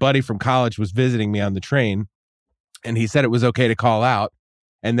in." My buddy from college was visiting me on the train and he said it was okay to call out.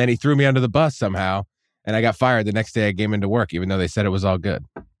 And then he threw me under the bus somehow. And I got fired the next day I came into work, even though they said it was all good.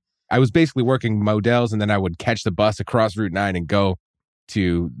 I was basically working Modell's and then I would catch the bus across Route 9 and go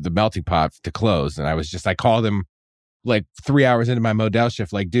to the melting pot to close. And I called him like 3 hours into my Modell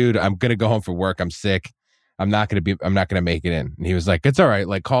shift, like, "Dude, I'm going to go home for work. I'm sick. I'm not going to make it in." And he was like, "It's all right.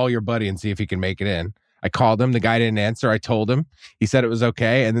 Like, call your buddy and see if he can make it in." I called him. The guy didn't answer. I told him. He said it was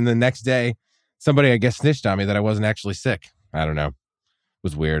okay. And then the next day, somebody, I guess, snitched on me that I wasn't actually sick. I don't know. It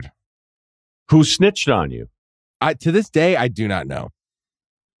was weird. Who snitched on you? To this day, I do not know.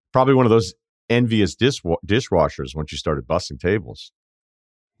 Probably one of those envious dishwashers once you started busting tables.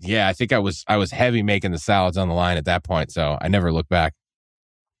 Yeah, I think I was heavy making the salads on the line at that point, so I never looked back.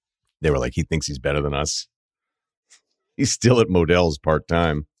 They were like, "He thinks he's better than us. He's still at Modell's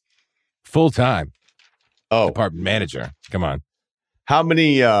part-time." Full-time. Oh. Department manager. Come on. How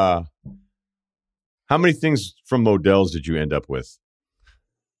many things from Modell's did you end up with?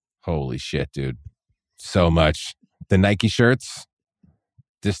 Holy shit, dude. So much. The Nike shirts.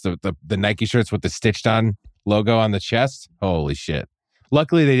 Just the Nike shirts with the stitched on logo on the chest. Holy shit.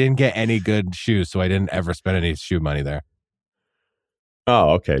 Luckily, they didn't get any good shoes, so I didn't ever spend any shoe money there. Oh,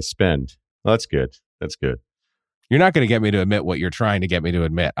 okay. Spend. Well, that's good. That's good. You're not going to get me to admit what you're trying to get me to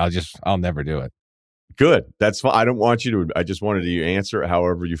admit. I'll never do it. Good. That's fine. I don't want you to. I just wanted you to answer it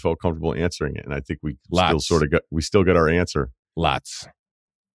however you felt comfortable answering it. And I think we still got our answer. Lots.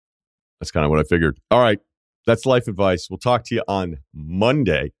 That's kind of what I figured. All right. That's life advice. We'll talk to you on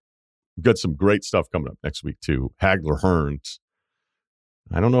Monday. We've got some great stuff coming up next week, too. Hagler Hearns.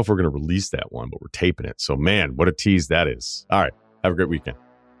 I don't know if we're going to release that one, but we're taping it. So, man, what a tease that is. All right. Have a great weekend.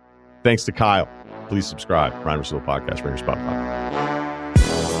 Thanks to Kyle. Please subscribe. Ryan Russillo Podcast, right here, Spotify.